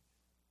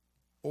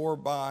or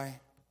by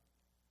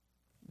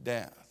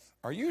death."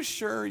 Are you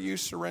sure you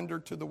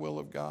surrendered to the will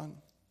of God?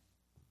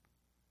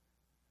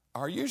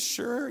 Are you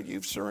sure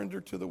you've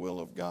surrendered to the will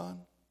of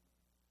God?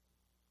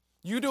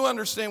 You do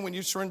understand when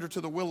you surrender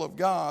to the will of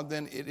God,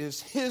 then it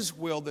is His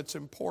will that's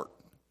important.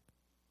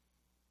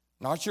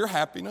 Not your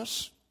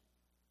happiness,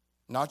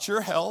 not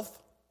your health,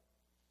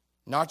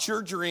 not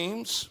your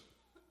dreams.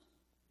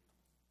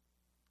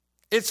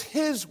 It's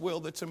His will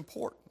that's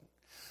important.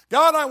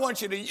 God, I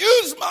want you to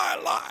use my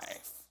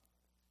life.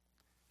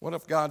 What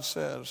if God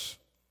says,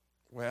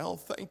 well,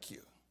 thank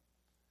you,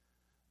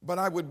 but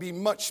I would be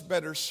much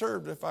better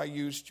served if I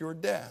used your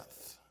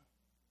death?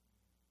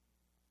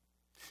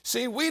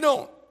 See, we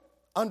don't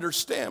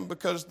understand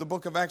because the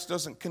book of Acts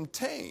doesn't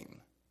contain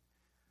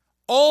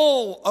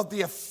all of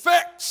the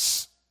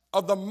effects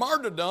of the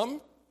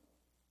martyrdom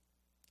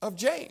of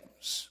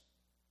James.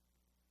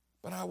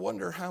 But I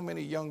wonder how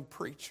many young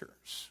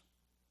preachers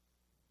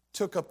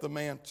took up the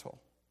mantle.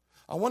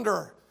 I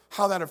wonder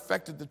how that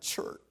affected the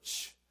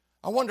church.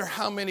 I wonder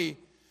how many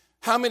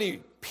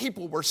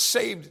people were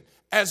saved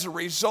as a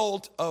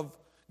result of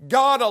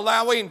God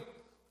allowing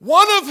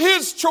one of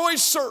His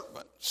choice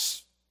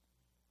servants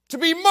to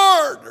be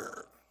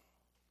martyred.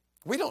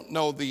 We don't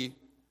know the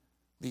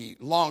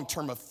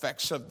long-term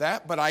effects of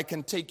that, but I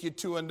can take you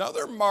to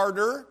another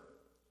martyr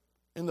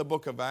in the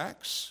book of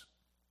Acts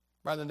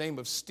by the name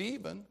of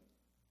Stephen.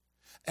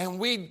 And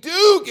we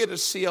do get to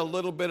see a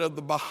little bit of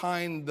the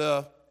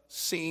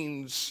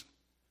behind-the-scenes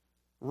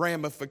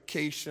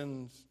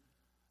ramifications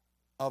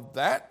of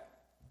that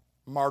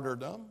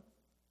martyrdom.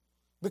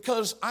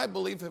 Because I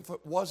believe if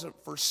it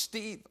wasn't for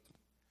Stephen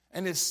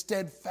and his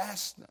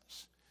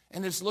steadfastness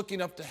and his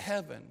looking up to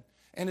heaven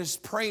and his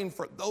praying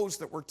for those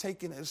that were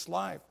taking his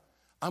life,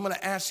 I'm going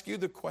to ask you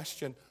the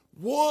question,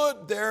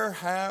 would there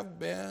have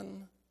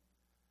been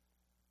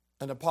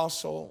an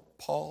Apostle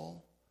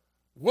Paul?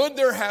 Would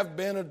there have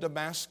been a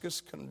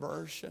Damascus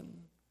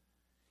conversion?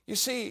 You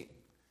see,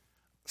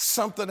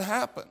 something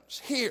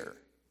happens here.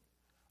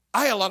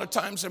 I a lot of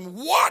times am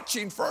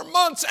watching for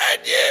months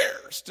and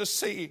years to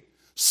see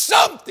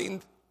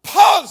something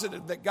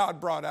positive that God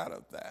brought out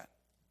of that.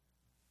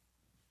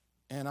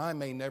 And I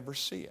may never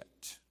see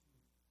it.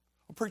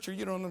 Well, preacher,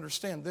 you don't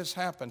understand. This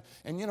happened.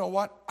 And you know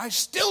what? I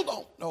still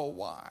don't know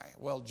why.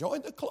 Well,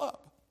 join the club.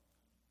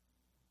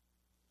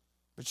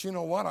 But you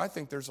know what? I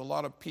think there's a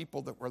lot of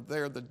people that were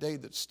there the day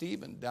that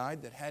Stephen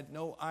died that had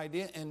no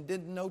idea and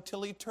didn't know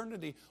till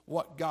eternity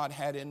what God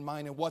had in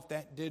mind and what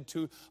that did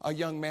to a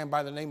young man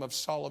by the name of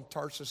Saul of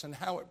Tarsus and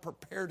how it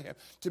prepared him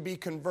to be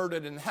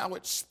converted and how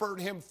it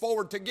spurred him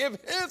forward to give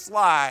his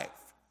life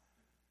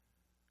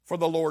for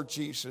the Lord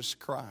Jesus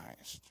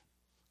Christ.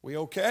 We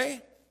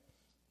okay?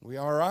 We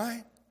all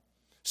right?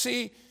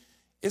 See,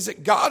 is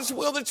it God's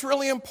will that's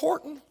really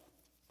important?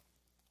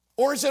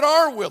 Or is it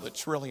our will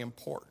that's really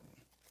important?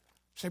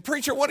 Say,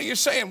 preacher, what are you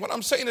saying? What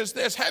I'm saying is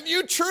this. Have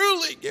you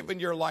truly given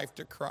your life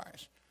to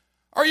Christ?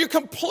 Are you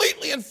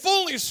completely and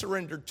fully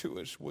surrendered to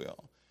His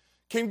will?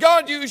 Can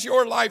God use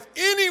your life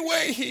any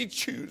way He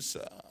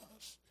chooses?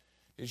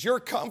 Is your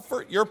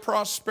comfort, your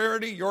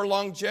prosperity, your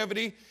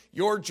longevity,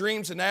 your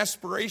dreams and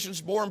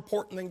aspirations more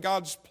important than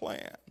God's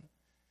plan?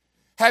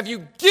 Have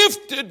you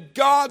gifted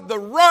God the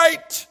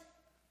right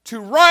to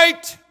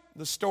write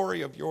the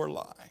story of your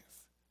life?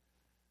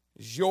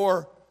 Is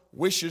your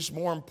wishes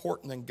more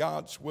important than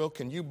God's will?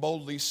 Can you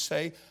boldly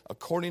say,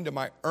 according to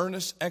my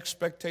earnest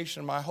expectation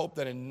and my hope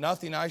that in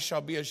nothing I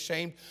shall be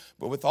ashamed,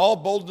 but with all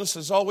boldness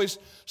as always,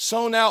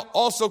 so now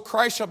also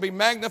Christ shall be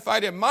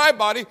magnified in my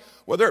body,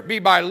 whether it be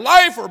by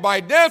life or by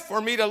death.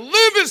 For me to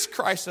live is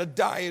Christ, to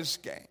die is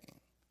gain.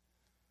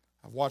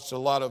 I've watched a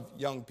lot of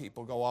young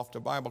people go off to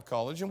Bible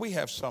college, and we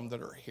have some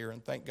that are here,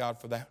 and thank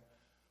God for that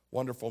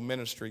wonderful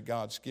ministry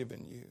God's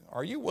given you.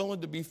 Are you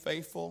willing to be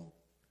faithful?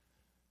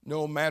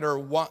 No matter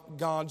what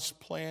God's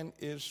plan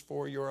is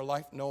for your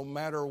life, no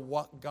matter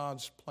what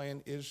God's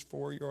plan is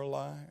for your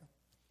life.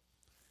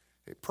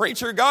 Hey,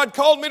 preacher, God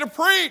called me to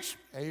preach.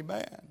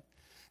 Amen.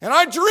 And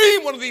I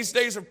dream one of these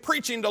days of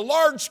preaching to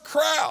large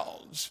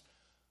crowds.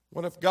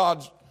 What if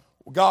God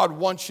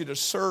wants you to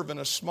serve in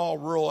a small,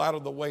 rural,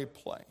 out-of-the-way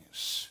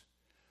place?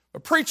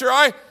 But preacher,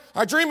 I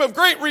dream of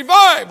great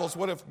revivals.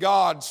 What if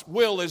God's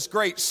will is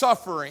great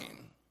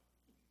suffering?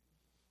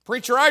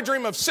 Preacher, I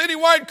dream of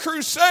citywide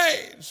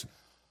crusades.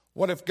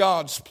 What if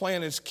God's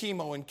plan is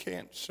chemo and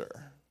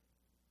cancer?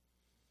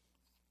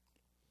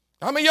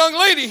 I'm a young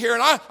lady here,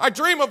 and I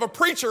dream of a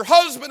preacher,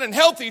 husband, and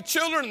healthy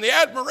children, and the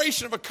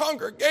admiration of a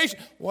congregation.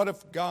 What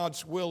if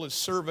God's will is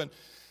serving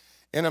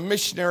in a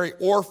missionary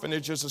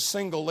orphanage as a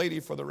single lady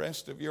for the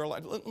rest of your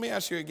life? Let me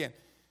ask you again.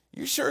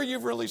 You sure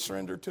you've really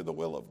surrendered to the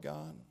will of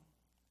God?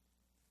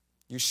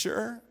 You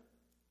sure?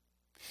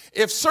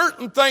 If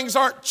certain things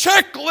aren't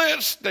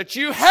checklists that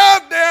you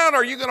have down,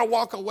 are you going to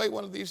walk away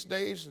one of these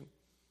days and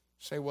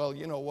say, well,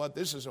 you know what,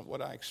 this isn't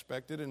what I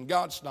expected, and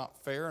God's not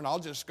fair, and I'll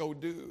just go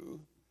do?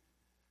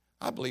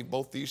 I believe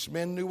both these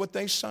men knew what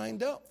they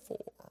signed up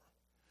for.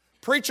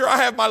 Preacher, I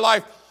have my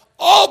life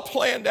all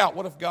planned out.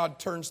 What if God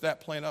turns that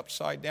plan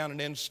upside down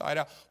and inside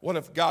out? What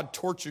if God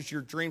tortures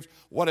your dreams?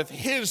 What if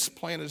His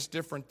plan is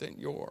different than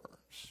yours?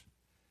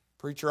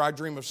 Preacher, I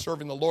dream of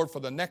serving the Lord for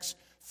the next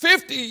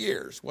 50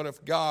 years. What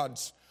if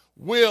God's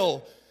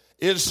will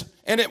is,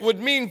 and it would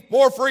mean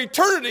more for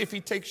eternity if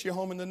He takes you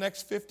home in the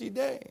next 50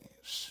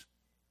 days?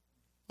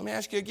 Let me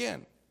ask you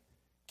again.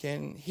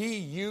 Can He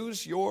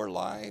use your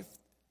life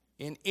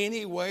in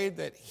any way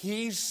that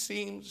he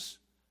seems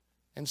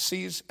and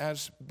sees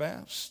as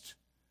best?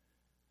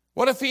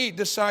 What if he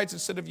decides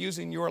instead of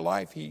using your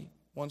life, he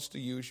wants to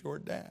use your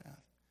death?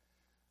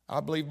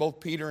 I believe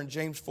both Peter and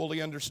James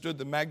fully understood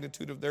the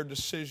magnitude of their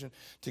decision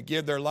to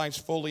give their lives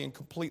fully and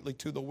completely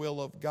to the will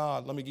of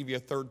God. Let me give you a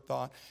third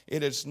thought.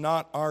 It is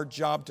not our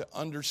job to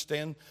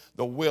understand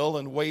the will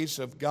and ways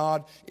of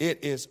God.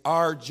 It is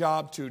our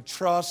job to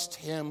trust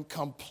him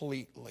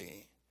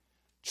completely.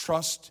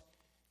 Trust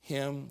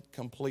him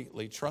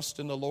completely. Trust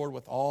in the Lord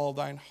with all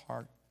thine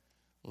heart.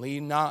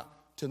 Lean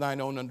not to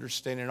thine own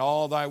understanding. In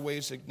all thy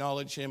ways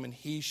acknowledge him, and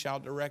he shall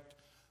direct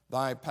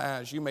thy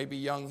paths. You may be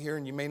young here,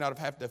 and you may not have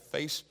had to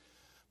face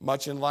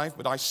much in life,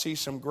 but I see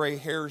some gray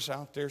hairs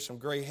out there, some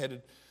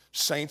gray-headed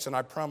saints, and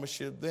I promise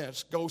you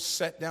this. Go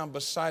sit down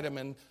beside them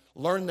and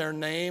learn their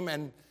name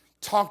and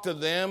talk to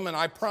them, and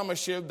I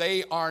promise you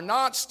they are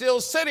not still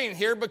sitting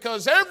here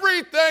because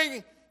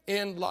everything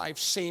in life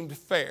seemed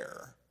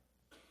fair.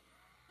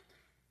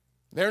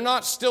 They're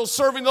not still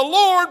serving the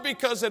Lord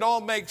because it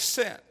all makes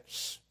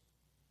sense.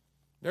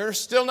 They're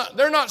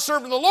not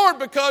serving the Lord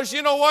because,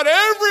 you know what,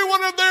 every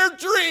one of their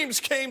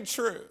dreams came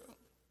true.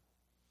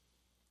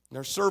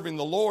 They're serving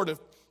the Lord. If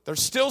they're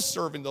still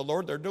serving the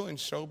Lord, they're doing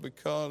so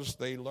because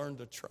they learned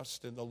to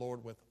trust in the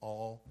Lord with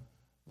all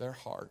their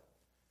heart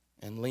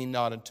and lean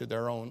not into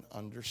their own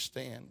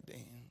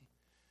understanding.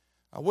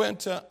 I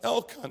went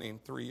elk hunting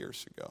 3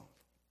 years ago.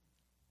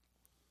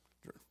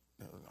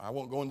 I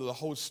won't go into the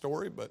whole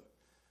story, but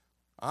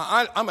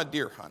I'm a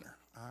deer hunter.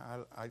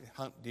 I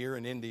hunt deer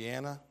in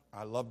Indiana.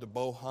 I love to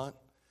bow hunt.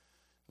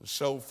 And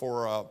so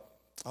for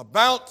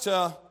about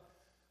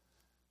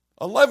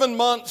 11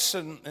 months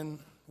and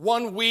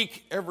 1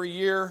 week every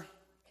year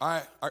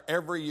I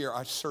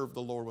serve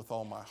the Lord with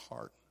all my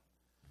heart.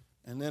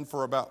 And then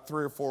for about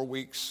 3 or 4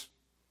 weeks,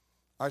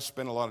 I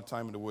spent a lot of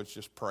time in the woods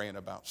just praying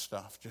about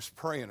stuff.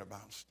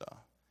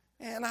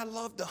 And I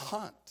love to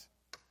hunt.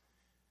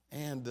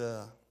 And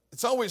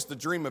it's always the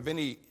dream of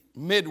any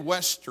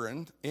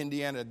Midwestern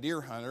Indiana deer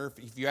hunter.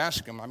 If you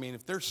ask them,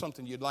 if there's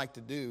something you'd like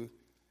to do,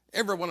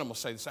 every one of them will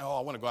say,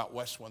 I want to go out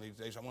west one of these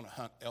days. I want to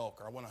hunt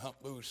elk, or I want to hunt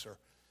moose.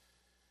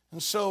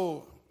 And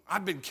so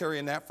I've been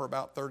carrying that for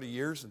about 30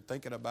 years and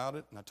thinking about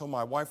it. And I told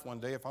my wife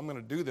one day, if I'm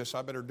going to do this,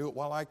 I better do it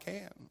while I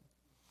can.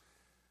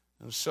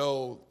 And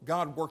so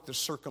God worked the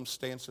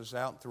circumstances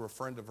out through a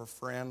friend of a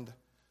friend.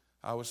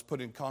 I was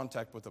put in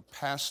contact with a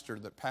pastor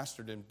that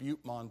pastored in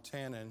Butte,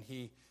 Montana, and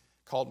he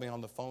called me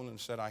on the phone and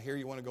said, I hear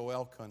you want to go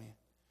elk hunting.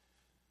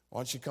 Why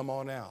don't you come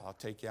on out? I'll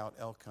take you out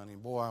elk hunting.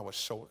 Boy, I was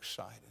so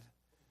excited.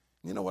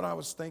 You know what I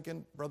was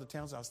thinking, Brother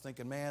Townsend? I was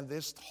thinking, man,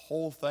 this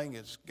whole thing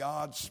is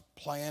God's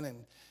plan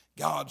and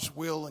God's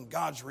will and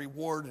God's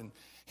reward. And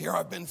here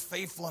I've been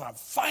faithful, and I'm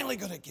finally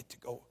going to get to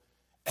go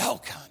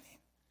elk hunting.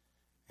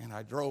 And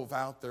I drove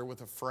out there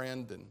with a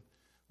friend, and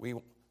we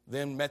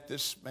then met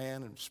this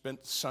man and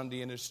spent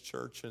Sunday in his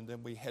church, and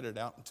then we headed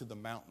out into the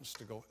mountains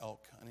to go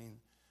elk hunting.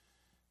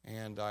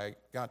 And I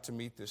got to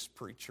meet this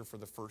preacher for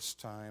the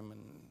first time.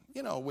 And,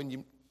 you know, when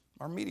you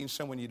are meeting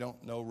someone you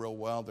don't know real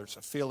well, there's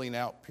a feeling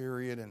out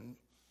period. And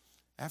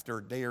after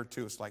a day or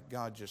two, it's like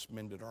God just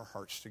mended our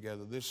hearts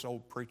together. This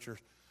old preacher,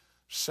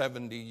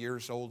 70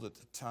 years old at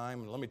the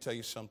time. And let me tell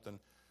you something,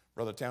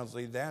 Brother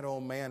Townsley, that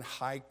old man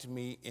hiked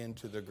me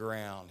into the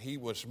ground. He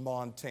was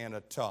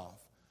Montana tough.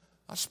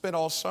 I spent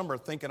all summer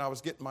thinking I was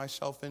getting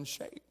myself in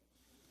shape.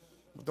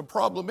 But the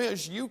problem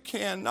is you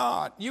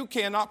cannot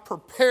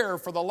prepare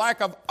for the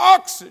lack of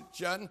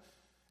oxygen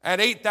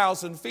at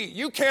 8,000 feet.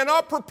 You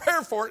cannot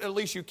prepare for it, at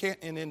least you can't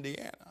in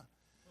Indiana.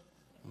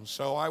 And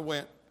so I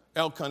went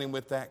elk hunting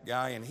with that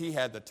guy, and he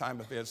had the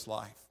time of his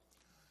life.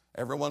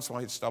 Every once in a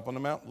while he'd stop on the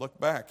mountain, look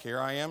back. Here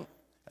I am,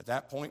 at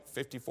that point,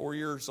 54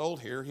 years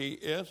old. Here he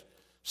is,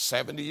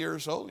 70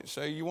 years old. He'd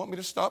say, you want me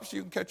to stop so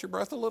you can catch your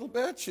breath a little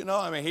bit? You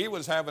know, he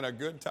was having a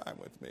good time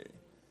with me.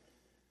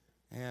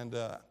 And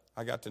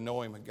I got to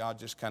know him, and God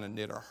just kind of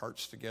knit our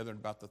hearts together. And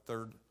about the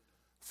third,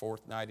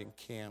 fourth night in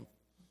camp,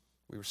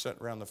 we were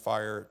sitting around the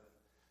fire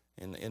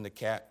in the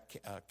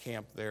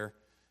camp there,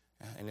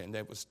 and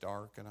it was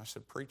dark. And I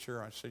said,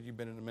 preacher, I said, you've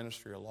been in the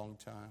ministry a long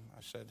time.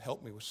 I said,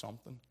 help me with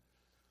something.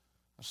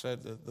 I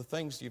said, the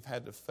things you've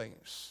had to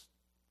face.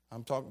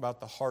 I'm talking about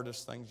the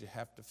hardest things you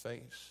have to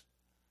face.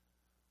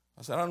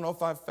 I said, I don't know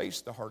if I've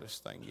faced the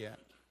hardest thing yet.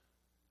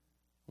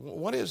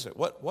 What is it?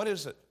 What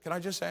is it? Can I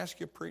just ask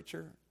you,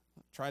 preacher?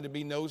 Trying to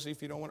be nosy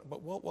if you don't want it,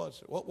 but what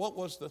was it? What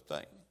was the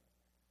thing?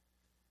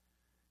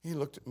 He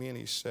looked at me and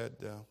he said,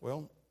 I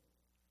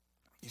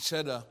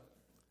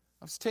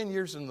was 10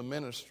 years in the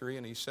ministry,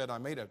 and he said, I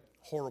made a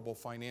horrible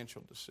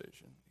financial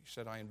decision. He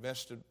said, I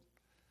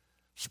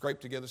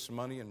scraped together some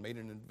money and made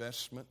an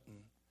investment.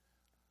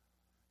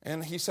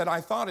 And he said, I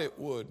thought it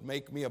would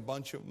make me a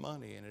bunch of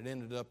money, and it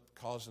ended up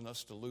causing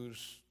us to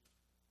lose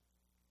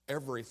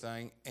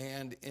everything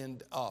and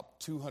end up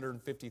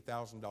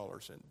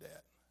 $250,000 in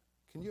debt.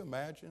 Can you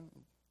imagine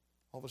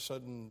all of a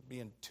sudden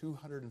being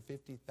 $250,000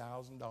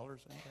 in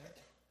debt?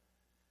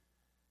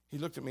 He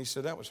looked at me and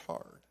said, that was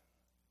hard.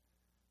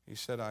 He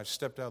said, I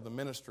stepped out of the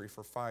ministry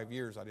for 5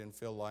 years. I didn't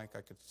feel like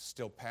I could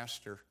still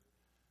pastor.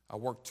 I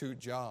worked 2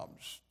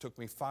 jobs. Took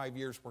me 5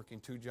 years working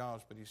 2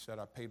 jobs, but he said,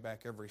 I paid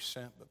back every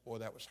cent. But boy,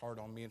 that was hard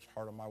on me. It's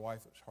hard on my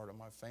wife. It was hard on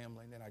my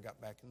family. And then I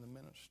got back in the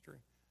ministry.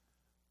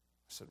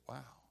 I said,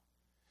 wow.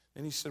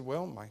 Then he said,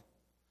 well,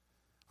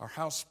 our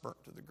house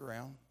burnt to the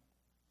ground.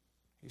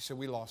 He said,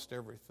 we lost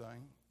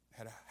everything.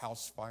 Had a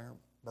house fire,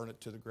 burned it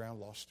to the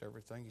ground, lost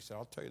everything. He said,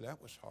 I'll tell you,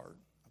 that was hard.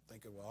 I'm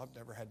thinking, well, I've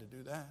never had to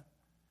do that.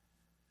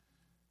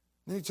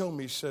 Then he told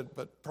me, he said,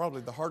 but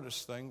probably the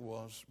hardest thing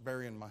was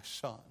burying my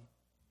son.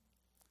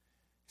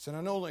 He said,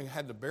 I not only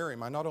had to bury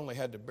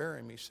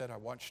him, he said, I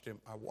watched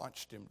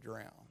him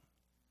drown.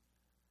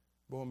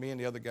 Boy, me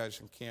and the other guys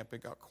in camp,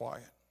 it got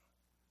quiet.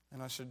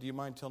 And I said, do you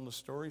mind telling the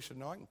story? He said,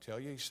 no, I can tell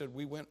you. He said,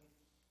 we went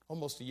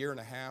almost a year and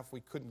a half. We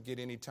couldn't get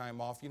any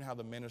time off. You know how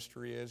the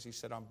ministry is. He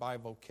said, I'm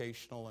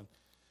bivocational. And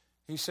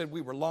he said,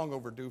 we were long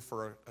overdue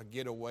for a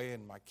getaway,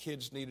 and my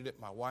kids needed it,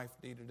 my wife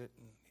needed it.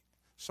 And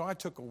so I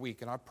took a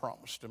week, and I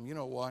promised him, you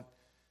know what?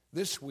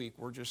 This week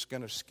we're just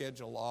going to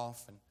schedule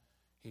off. And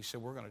he said,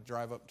 we're going to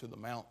drive up to the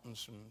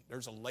mountains, and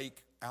there's a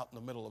lake out in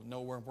the middle of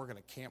nowhere, and we're going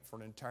to camp for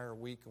an entire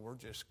week, and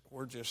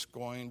we're just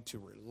going to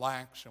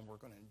relax, and we're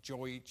going to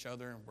enjoy each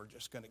other, and we're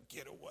just going to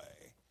get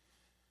away.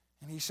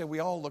 And he said, we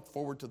all look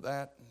forward to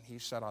that. And he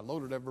said, I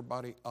loaded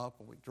everybody up,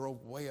 and we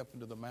drove way up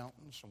into the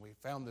mountains, and we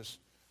found this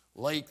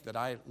lake that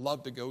I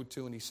love to go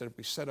to. And he said, if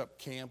we set up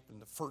camp,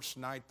 and the first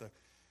night that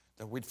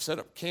we'd set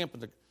up camp,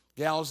 and the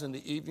gals in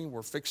the evening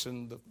were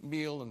fixing the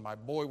meal, and my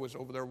boy was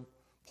over there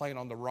playing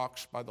on the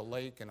rocks by the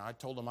lake. And I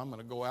told him I'm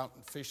going to go out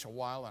and fish a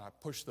while, and I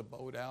pushed the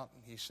boat out.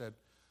 And he said,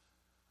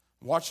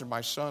 watching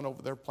my son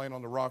over there playing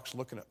on the rocks,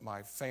 looking at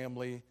my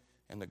family,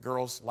 and the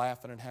girls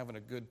laughing and having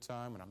a good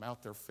time, and I'm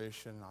out there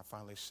fishing, and I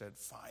finally said,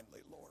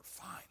 finally, Lord,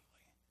 finally.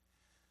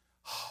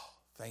 Oh,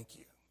 thank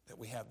you that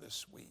we have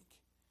this week.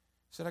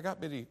 He said, I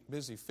got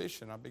busy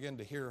fishing. I began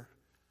to hear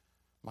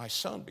my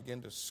son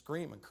begin to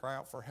scream and cry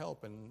out for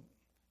help, and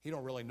he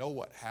don't really know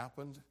what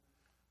happened.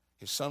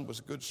 His son was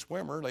a good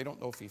swimmer. They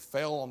don't know if he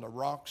fell on the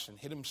rocks and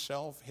hit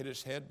himself, hit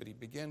his head, but he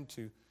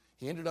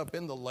ended up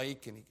in the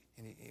lake, and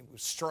he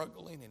was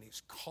struggling, and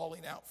he's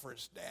calling out for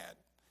his dad.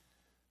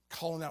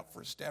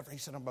 He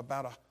said, I'm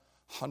about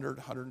 100,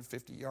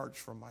 150 yards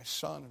from my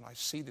son, and I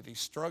see that he's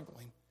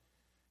struggling.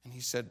 And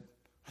he said,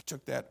 I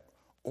took that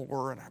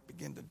oar, and I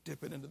began to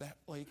dip it into that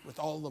lake with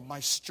all of my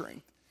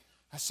strength.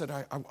 I said,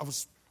 I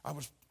was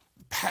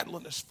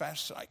paddling as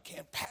fast as I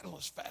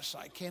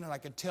can, and I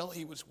could tell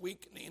he was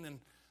weakening, and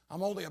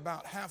I'm only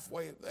about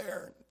halfway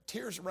there. And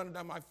tears are running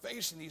down my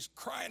face, and he's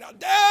crying out,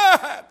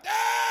 Dad,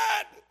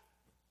 Dad!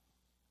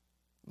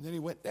 And then he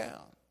went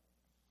down.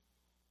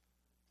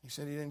 He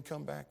said he didn't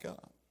come back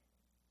up.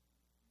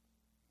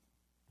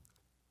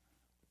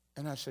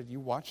 And I said, you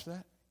watched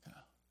that? Yeah.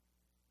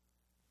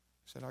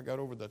 He said, I got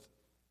over the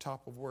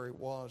top of where he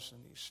was,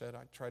 and he said,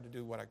 I tried to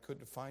do what I could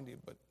to find him,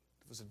 but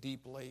it was a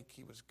deep lake.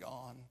 He was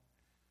gone.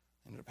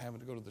 Ended up having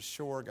to go to the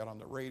shore, got on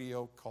the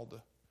radio, called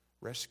the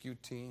rescue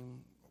team.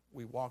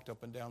 We walked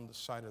up and down the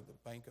side of the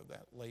bank of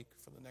that lake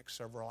for the next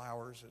several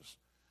hours as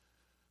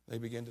they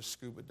began to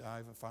scuba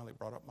dive and finally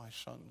brought up my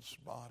son's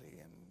body.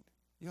 And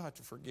you'll have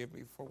to forgive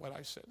me for what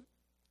I said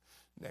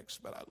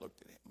next, but I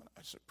looked at him and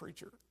I said,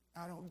 Preacher,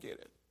 I don't get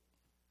it.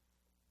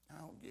 I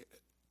don't get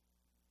it.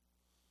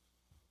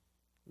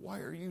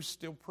 Why are you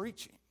still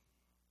preaching?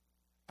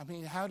 I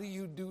mean, how do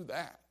you do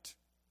that?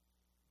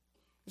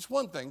 It's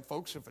one thing,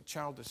 folks, if a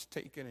child is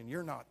taken and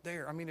you're not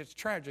there. I mean, it's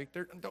tragic.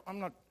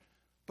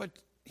 But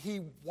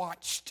he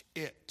watched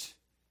it.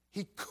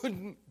 He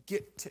couldn't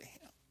get to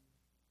him.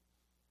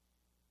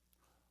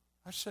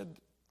 I said,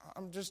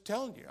 I'm just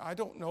telling you, I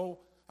don't know.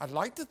 I'd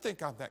like to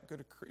think I'm that good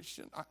a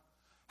Christian.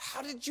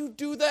 How did you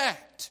do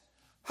that?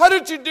 How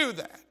did you do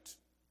that?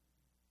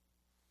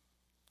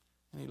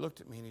 And he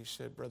looked at me and he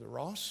said, Brother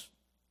Ross,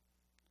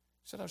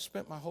 he said, I've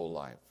spent my whole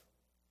life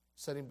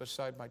sitting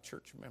beside my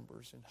church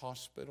members in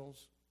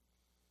hospitals.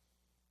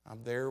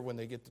 I'm there when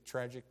they get the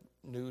tragic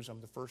news.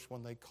 I'm the first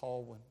one they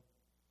call when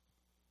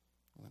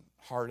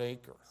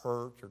heartache or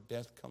hurt or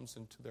death comes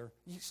into their...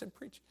 He said,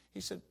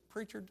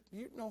 Preacher, do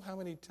you know how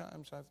many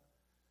times I've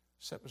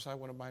sat beside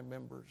one of my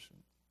members and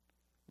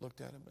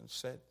looked at him and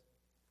said,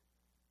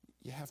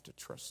 you have to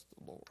trust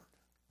the Lord.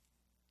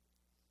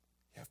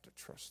 You have to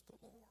trust the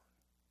Lord.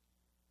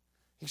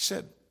 He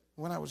said,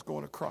 when I was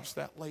going across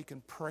that lake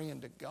and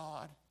praying to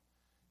God,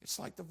 it's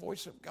like the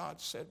voice of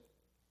God said,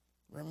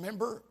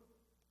 remember,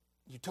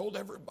 you told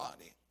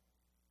everybody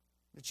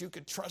that you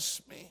could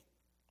trust me.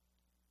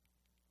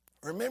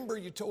 Remember,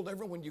 you told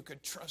everyone you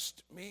could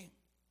trust me.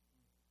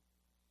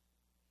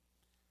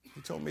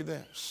 He told me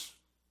this.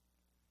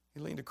 He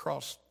leaned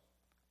across,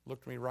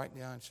 looked me right in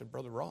the eye and said,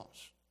 Brother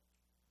Ross,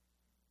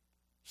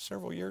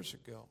 several years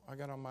ago, I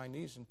got on my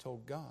knees and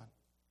told God,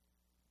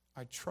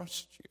 I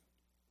trust you.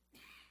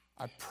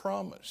 I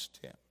promised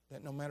him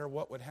that no matter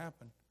what would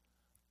happen,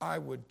 I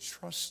would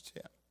trust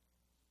him.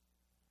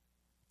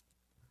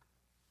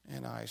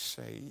 And I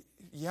say,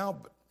 yeah,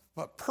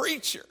 but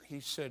preacher, he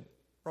said,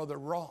 Brother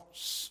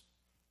Ross,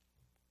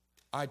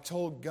 I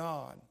told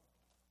God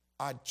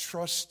I'd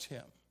trust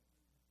Him.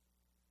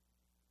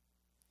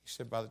 He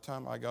said, by the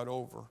time I got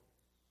over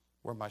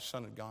where my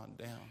son had gone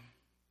down,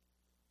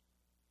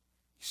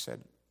 he said,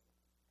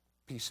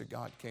 peace of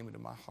God came into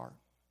my heart.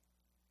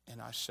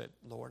 And I said,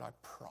 Lord, I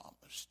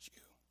promised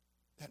you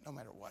that no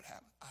matter what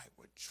happened, I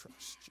would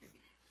trust you.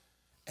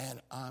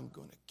 And I'm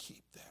going to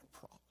keep that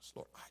promise.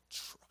 Lord, I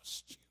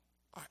trust you.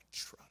 I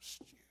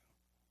trust you.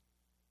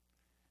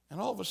 And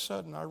all of a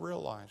sudden, I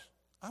realized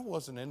I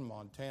wasn't in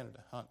Montana to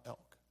hunt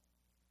elk.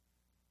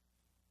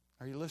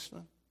 Are you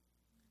listening?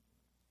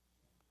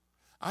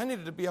 I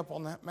needed to be up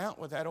on that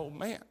mountain with that old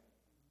man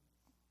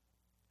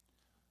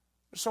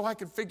so I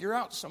could figure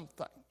out some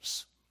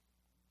things.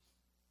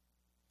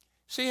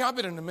 See, I've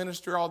been in the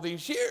ministry all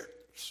these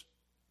years,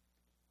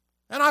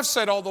 and I've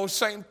said all those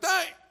same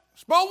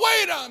things. But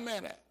wait a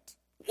minute.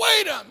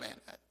 Wait a minute.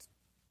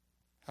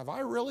 Have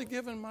I really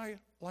given my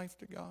life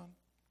to God?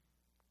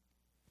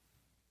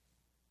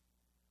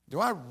 Do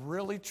I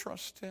really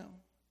trust Him?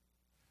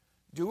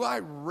 Do I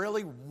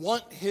really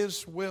want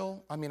His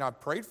will? I mean, I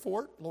prayed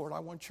for it. Lord, I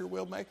want your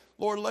will made.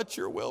 Lord, let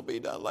your will be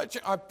done.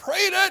 I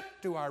prayed it.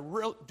 Do I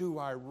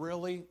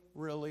really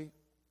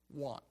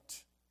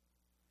want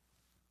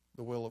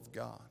the will of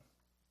God?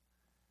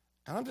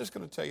 And I'm just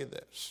going to tell you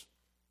this.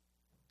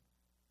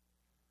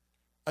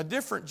 A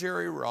different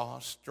Jerry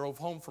Ross drove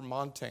home from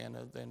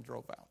Montana than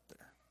drove out there.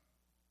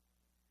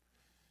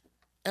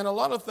 And a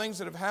lot of things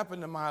that have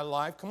happened in my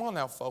life, come on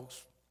now,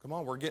 folks. Come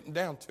on, we're getting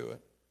down to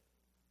it.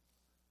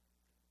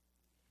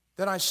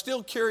 That I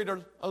still carried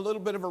a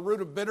little bit of a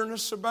root of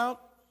bitterness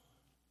about.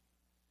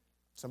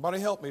 Somebody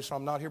help me so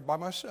I'm not here by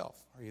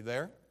myself. Are you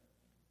there?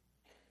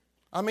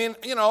 I mean,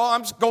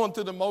 I'm going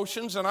through the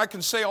motions and I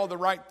can say all the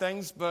right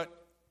things, but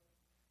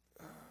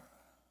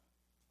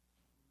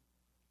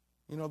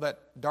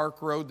that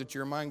dark road that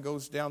your mind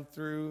goes down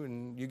through,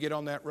 and you get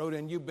on that road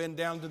and you've been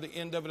down to the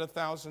end of it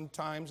 1,000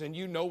 times and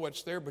you know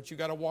what's there, but you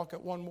got to walk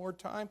it one more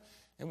time.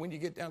 And when you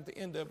get down to the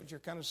end of it, you're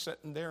kind of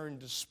sitting there in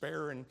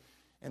despair, and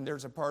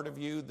there's a part of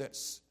you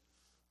that's,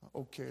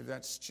 okay,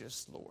 that's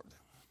just Lord.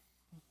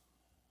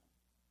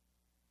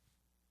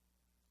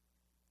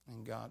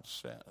 And God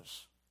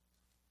says,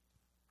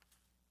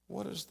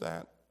 what is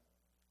that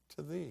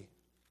to thee?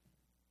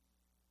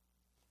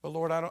 But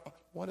Lord,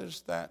 what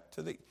is that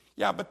to thee?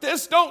 Yeah, but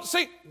this don't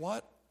see.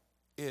 What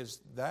is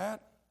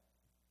that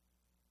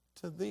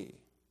to thee?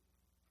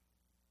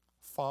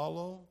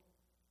 Follow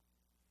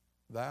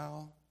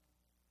thou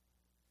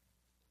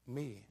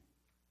me.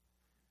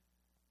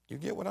 You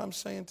get what I'm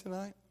saying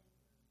tonight?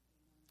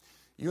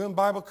 You in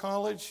Bible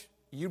college,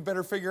 you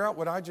better figure out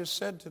what I just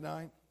said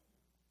tonight.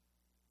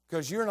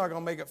 Because you're not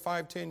going to make it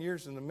 5-10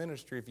 years in the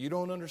ministry if you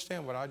don't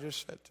understand what I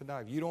just said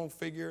tonight. If you don't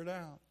figure it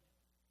out.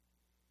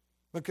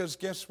 Because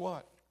guess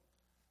what?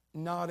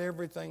 Not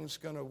everything's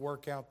going to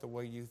work out the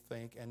way you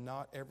think. And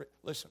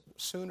listen,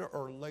 sooner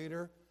or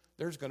later,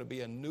 there's going to be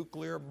a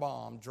nuclear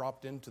bomb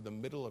dropped into the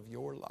middle of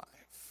your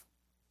life.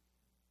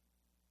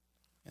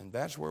 And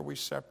that's where we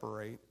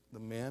separate the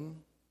men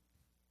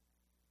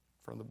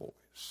from the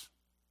boys.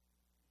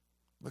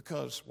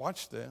 Because,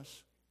 watch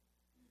this,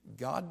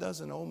 God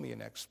doesn't owe me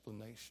an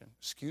explanation.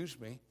 Excuse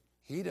me,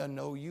 He doesn't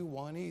owe you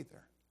one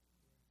either.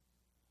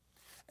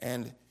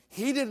 And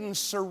He didn't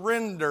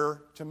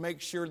surrender to make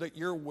sure that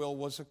your will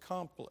was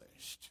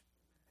accomplished.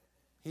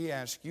 He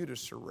asked you to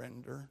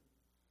surrender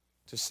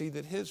to see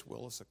that His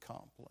will is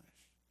accomplished.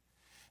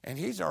 And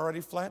He's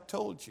already flat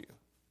told you,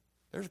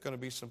 there's going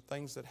to be some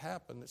things that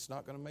happen that's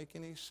not going to make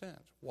any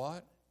sense.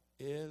 What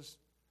is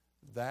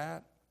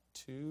that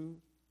to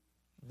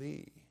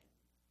thee?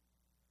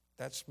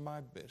 That's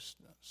my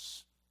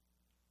business.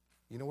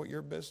 You know what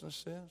your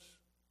business is?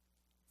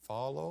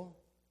 Follow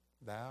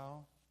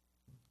thou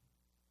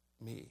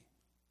me.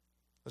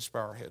 Let's bow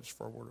our heads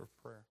for a word of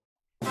prayer.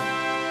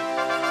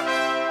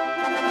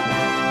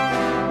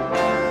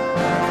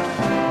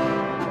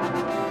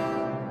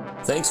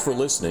 Thanks for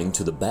listening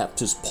to the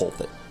Baptist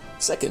Pulpit.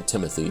 2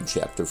 Timothy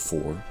chapter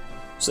 4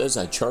 says,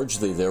 I charge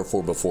thee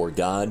therefore before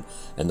God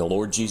and the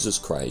Lord Jesus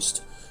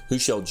Christ, who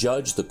shall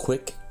judge the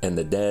quick and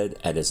the dead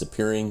at His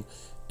appearing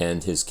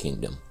and His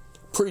kingdom.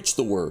 Preach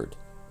the word,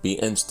 be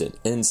instant,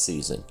 in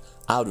season,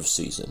 out of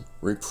season,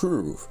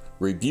 reprove,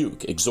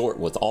 rebuke, exhort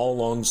with all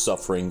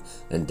long-suffering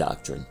and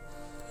doctrine.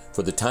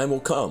 For the time will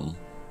come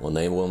when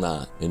they will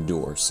not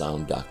endure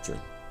sound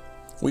doctrine.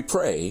 We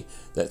pray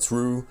that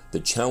through the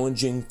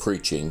challenging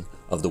preaching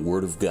of the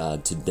Word of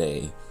God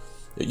today,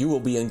 that you will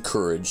be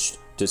encouraged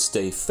to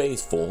stay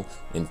faithful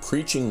in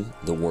preaching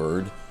the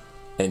Word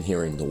and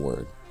hearing the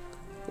Word.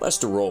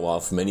 Lester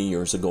Roloff many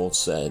years ago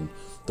said,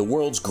 the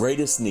world's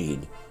greatest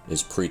need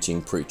is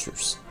preaching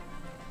preachers.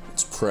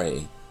 Let's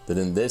pray that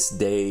in this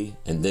day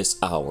and this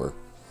hour,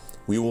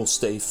 we will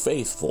stay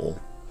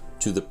faithful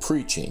to the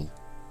preaching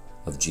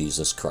of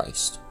Jesus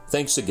Christ.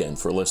 Thanks again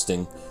for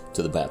listening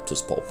to the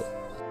Baptist Pulpit.